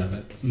version of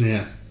it.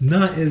 Yeah.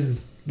 Not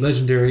as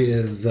legendary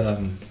as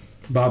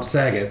Bob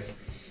Saget's.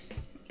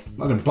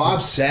 Fucking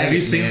Bob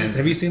Saget,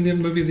 Have you seen the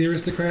movie The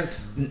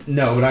Aristocrats?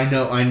 No, but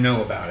I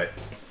know about it.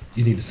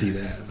 You need to see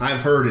that I've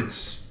heard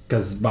it's.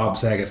 because Bob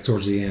Saget's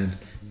towards the end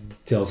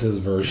tells his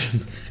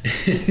version.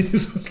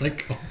 It's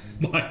like, oh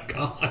my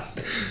god.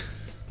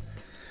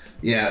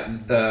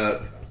 Yeah.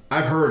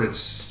 I've heard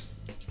it's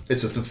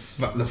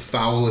the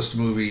foulest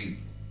movie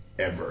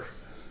ever.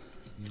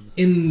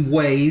 In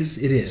ways,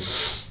 it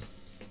is,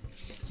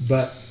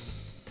 but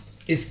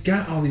it's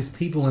got all these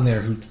people in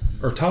there who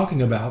are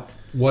talking about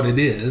what it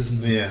is.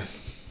 And Yeah.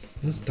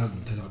 it's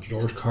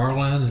George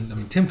Carlin,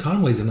 and Tim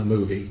Conway's in the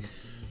movie.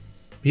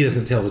 He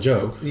doesn't tell the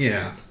joke,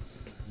 Yeah.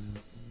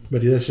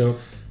 but he does show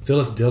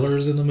Phyllis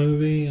Diller's in the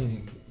movie,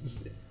 and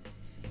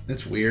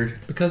That's weird.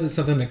 because it's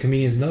something that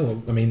comedians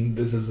know.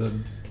 This is a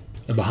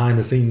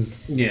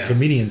behind-the-scenes Yeah.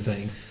 comedian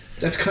thing.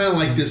 That's kind of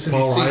like this.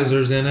 Paul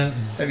Reiser's in it.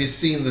 Have you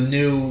seen the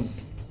new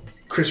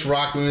Chris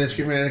Rock movie that's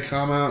getting ready to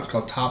come out? It's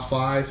called Top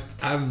 5.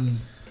 I've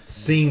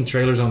seen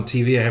trailers on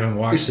TV. I haven't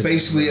watched It's it.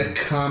 basically a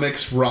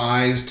comic's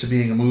rise to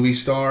being a movie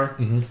star.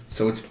 Mm-hmm.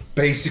 So it's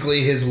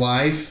basically his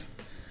life,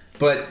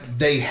 but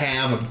they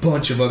have a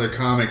bunch of other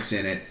comics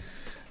in it.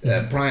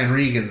 Brian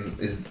Regan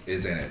is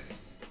in it,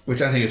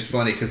 which I think is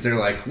funny because they're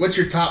like, "What's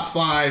your top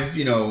 5,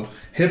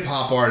 hip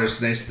hop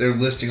artists?" And they're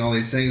listing all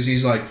these things.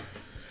 He's like,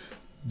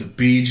 "The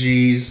Bee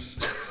Gees,"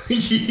 and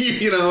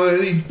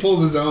he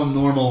pulls his own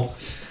normal,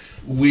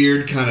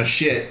 weird kind of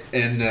shit.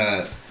 And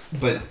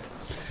but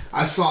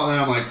I saw that,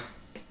 I'm like,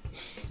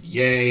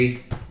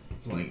 yay!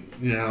 It's like,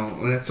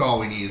 that's all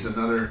we need is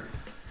another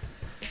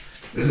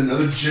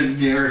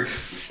generic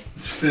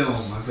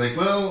film. I was like,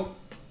 well,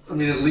 at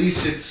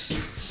least it's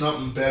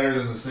something better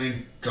than the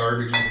same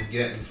garbage we've been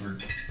getting for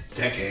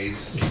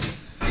decades.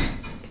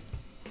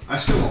 I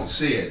still won't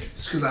see it.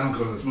 It's because I don't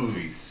go to the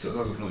movies, so it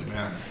doesn't really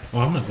matter.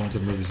 Well, I'm not going to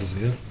the movies to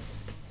see it.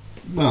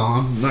 Well,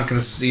 I'm not going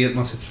to see it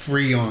unless it's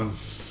free on.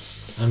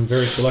 I'm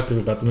very selective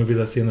about the movies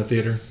I see in the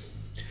theater.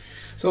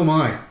 So am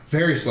I.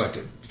 Very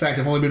selective. In fact,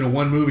 I've only been to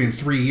one movie in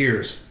 3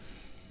 years.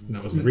 And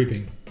that was The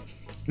Reaping.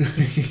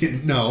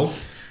 No.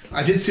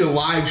 I did see a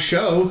live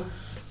show.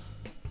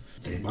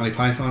 The Monty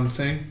Python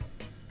thing.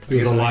 It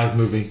was guess a live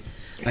movie.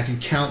 I can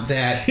count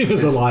that It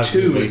was as a live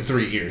 2 movie. in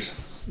 3 years.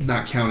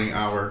 Not counting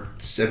our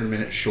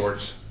 7-minute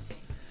shorts.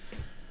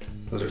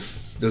 Those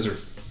are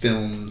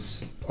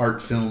films,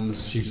 art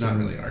films. You've Not seen-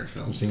 really art I've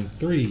films. seen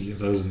 3 of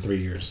those in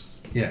 3 years.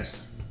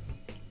 Yes.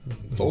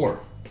 4.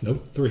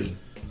 Nope, 3.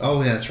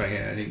 Oh, yeah, that's right.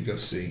 Yeah, I didn't go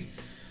see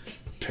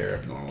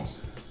Paranormal.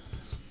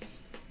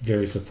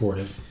 Very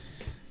supportive.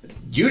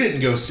 You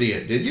didn't go see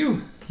it, did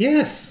you?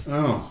 Yes!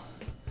 Oh,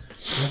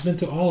 I've been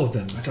to all of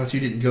them. I thought you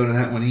didn't go to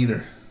that one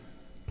either.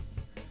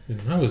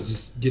 And I was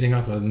just getting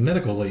off of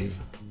medical leave.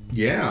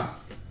 Yeah.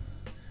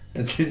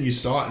 And then you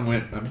saw it and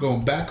went, I'm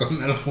going back on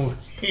medical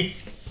leave.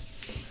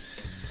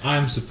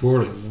 I'm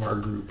supportive of our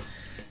group.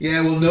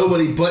 Yeah, well,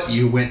 nobody but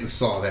you went and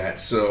saw that,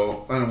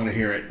 so I don't want to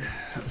hear it.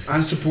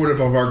 I'm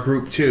supportive of our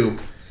group, too.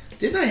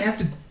 Didn't I have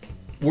to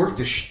work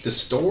the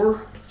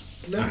store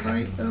that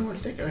night? Oh, I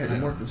think I had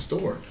to work the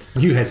store.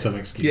 You had some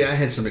excuse. Yeah, I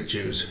had stomach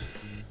juice.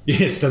 You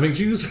had stomach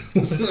juice?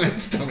 I had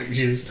stomach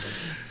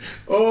juice.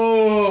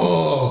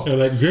 Oh! They're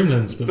like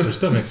gremlins, but for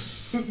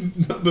stomachs.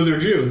 But they're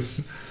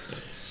juice.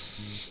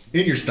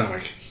 In your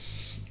stomach.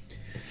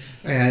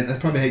 I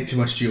probably ate too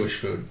much Jewish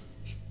food.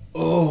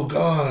 Oh,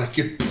 God, I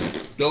get...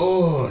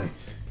 Oh,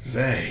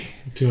 they.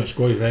 Too much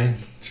goy.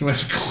 Too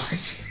much goy.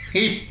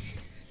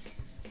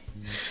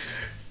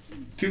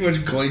 Too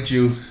much goy.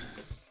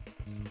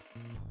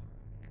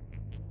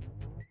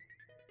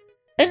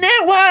 And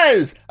that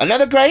was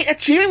another great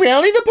Achieving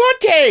Reality the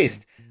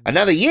podcast.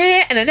 Another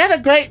year and another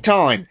great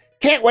time.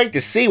 Can't wait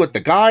to see what the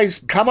guys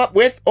come up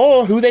with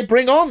or who they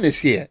bring on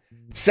this year.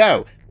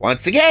 So,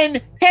 once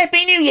again,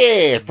 Happy New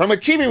Year from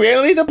Achieving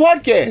Reality the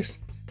podcast.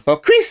 For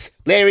Chris,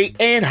 Larry,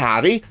 and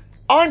Harvey,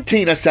 I'm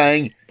Tina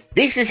saying,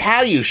 this is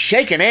how you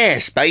shake an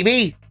ass,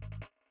 baby.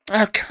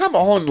 Oh, come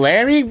on,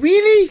 Larry,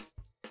 really?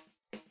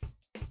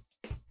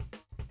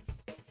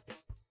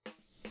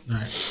 All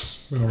right,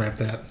 we're going to wrap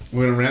that.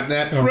 We're going to wrap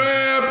that? Oh.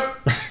 Wrap!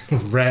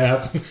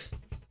 Wrap.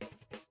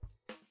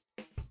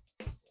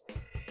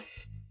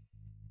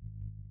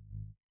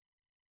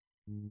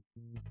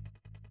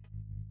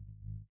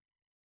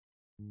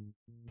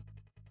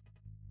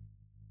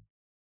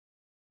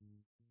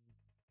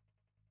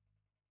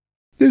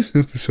 This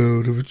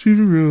episode of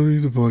Achieving Reality,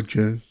 the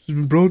podcast, has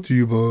been brought to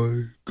you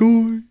by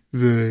Goy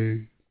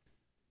Vey.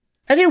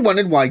 Have you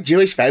wondered why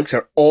Jewish folks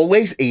are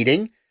always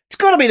eating? It's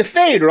gotta be the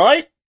food,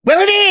 right? Well,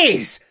 it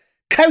is!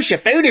 Kosher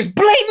food is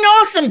bleeding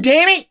awesome,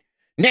 damn it!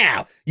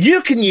 Now,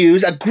 you can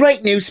use a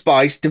great new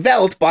spice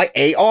developed by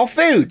AR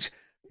Foods,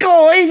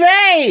 Goy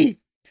Vey!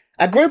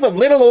 A group of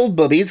little old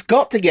bubbies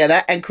got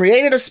together and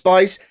created a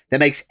spice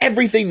that makes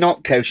everything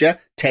not kosher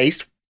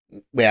taste,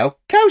 well,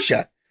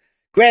 kosher.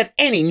 Grab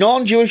any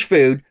non-Jewish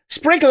food,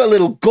 sprinkle a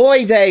little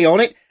Goy Vey on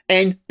it,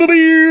 and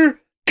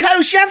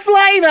kosher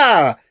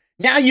flavor!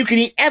 Now you can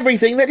eat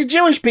everything that the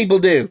Jewish people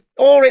do,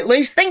 or at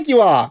least think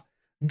you are.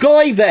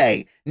 Goy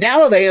Vey,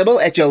 now available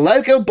at your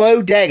local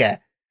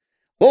bodega.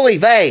 Oy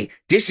vey,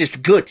 this is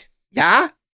good, yeah?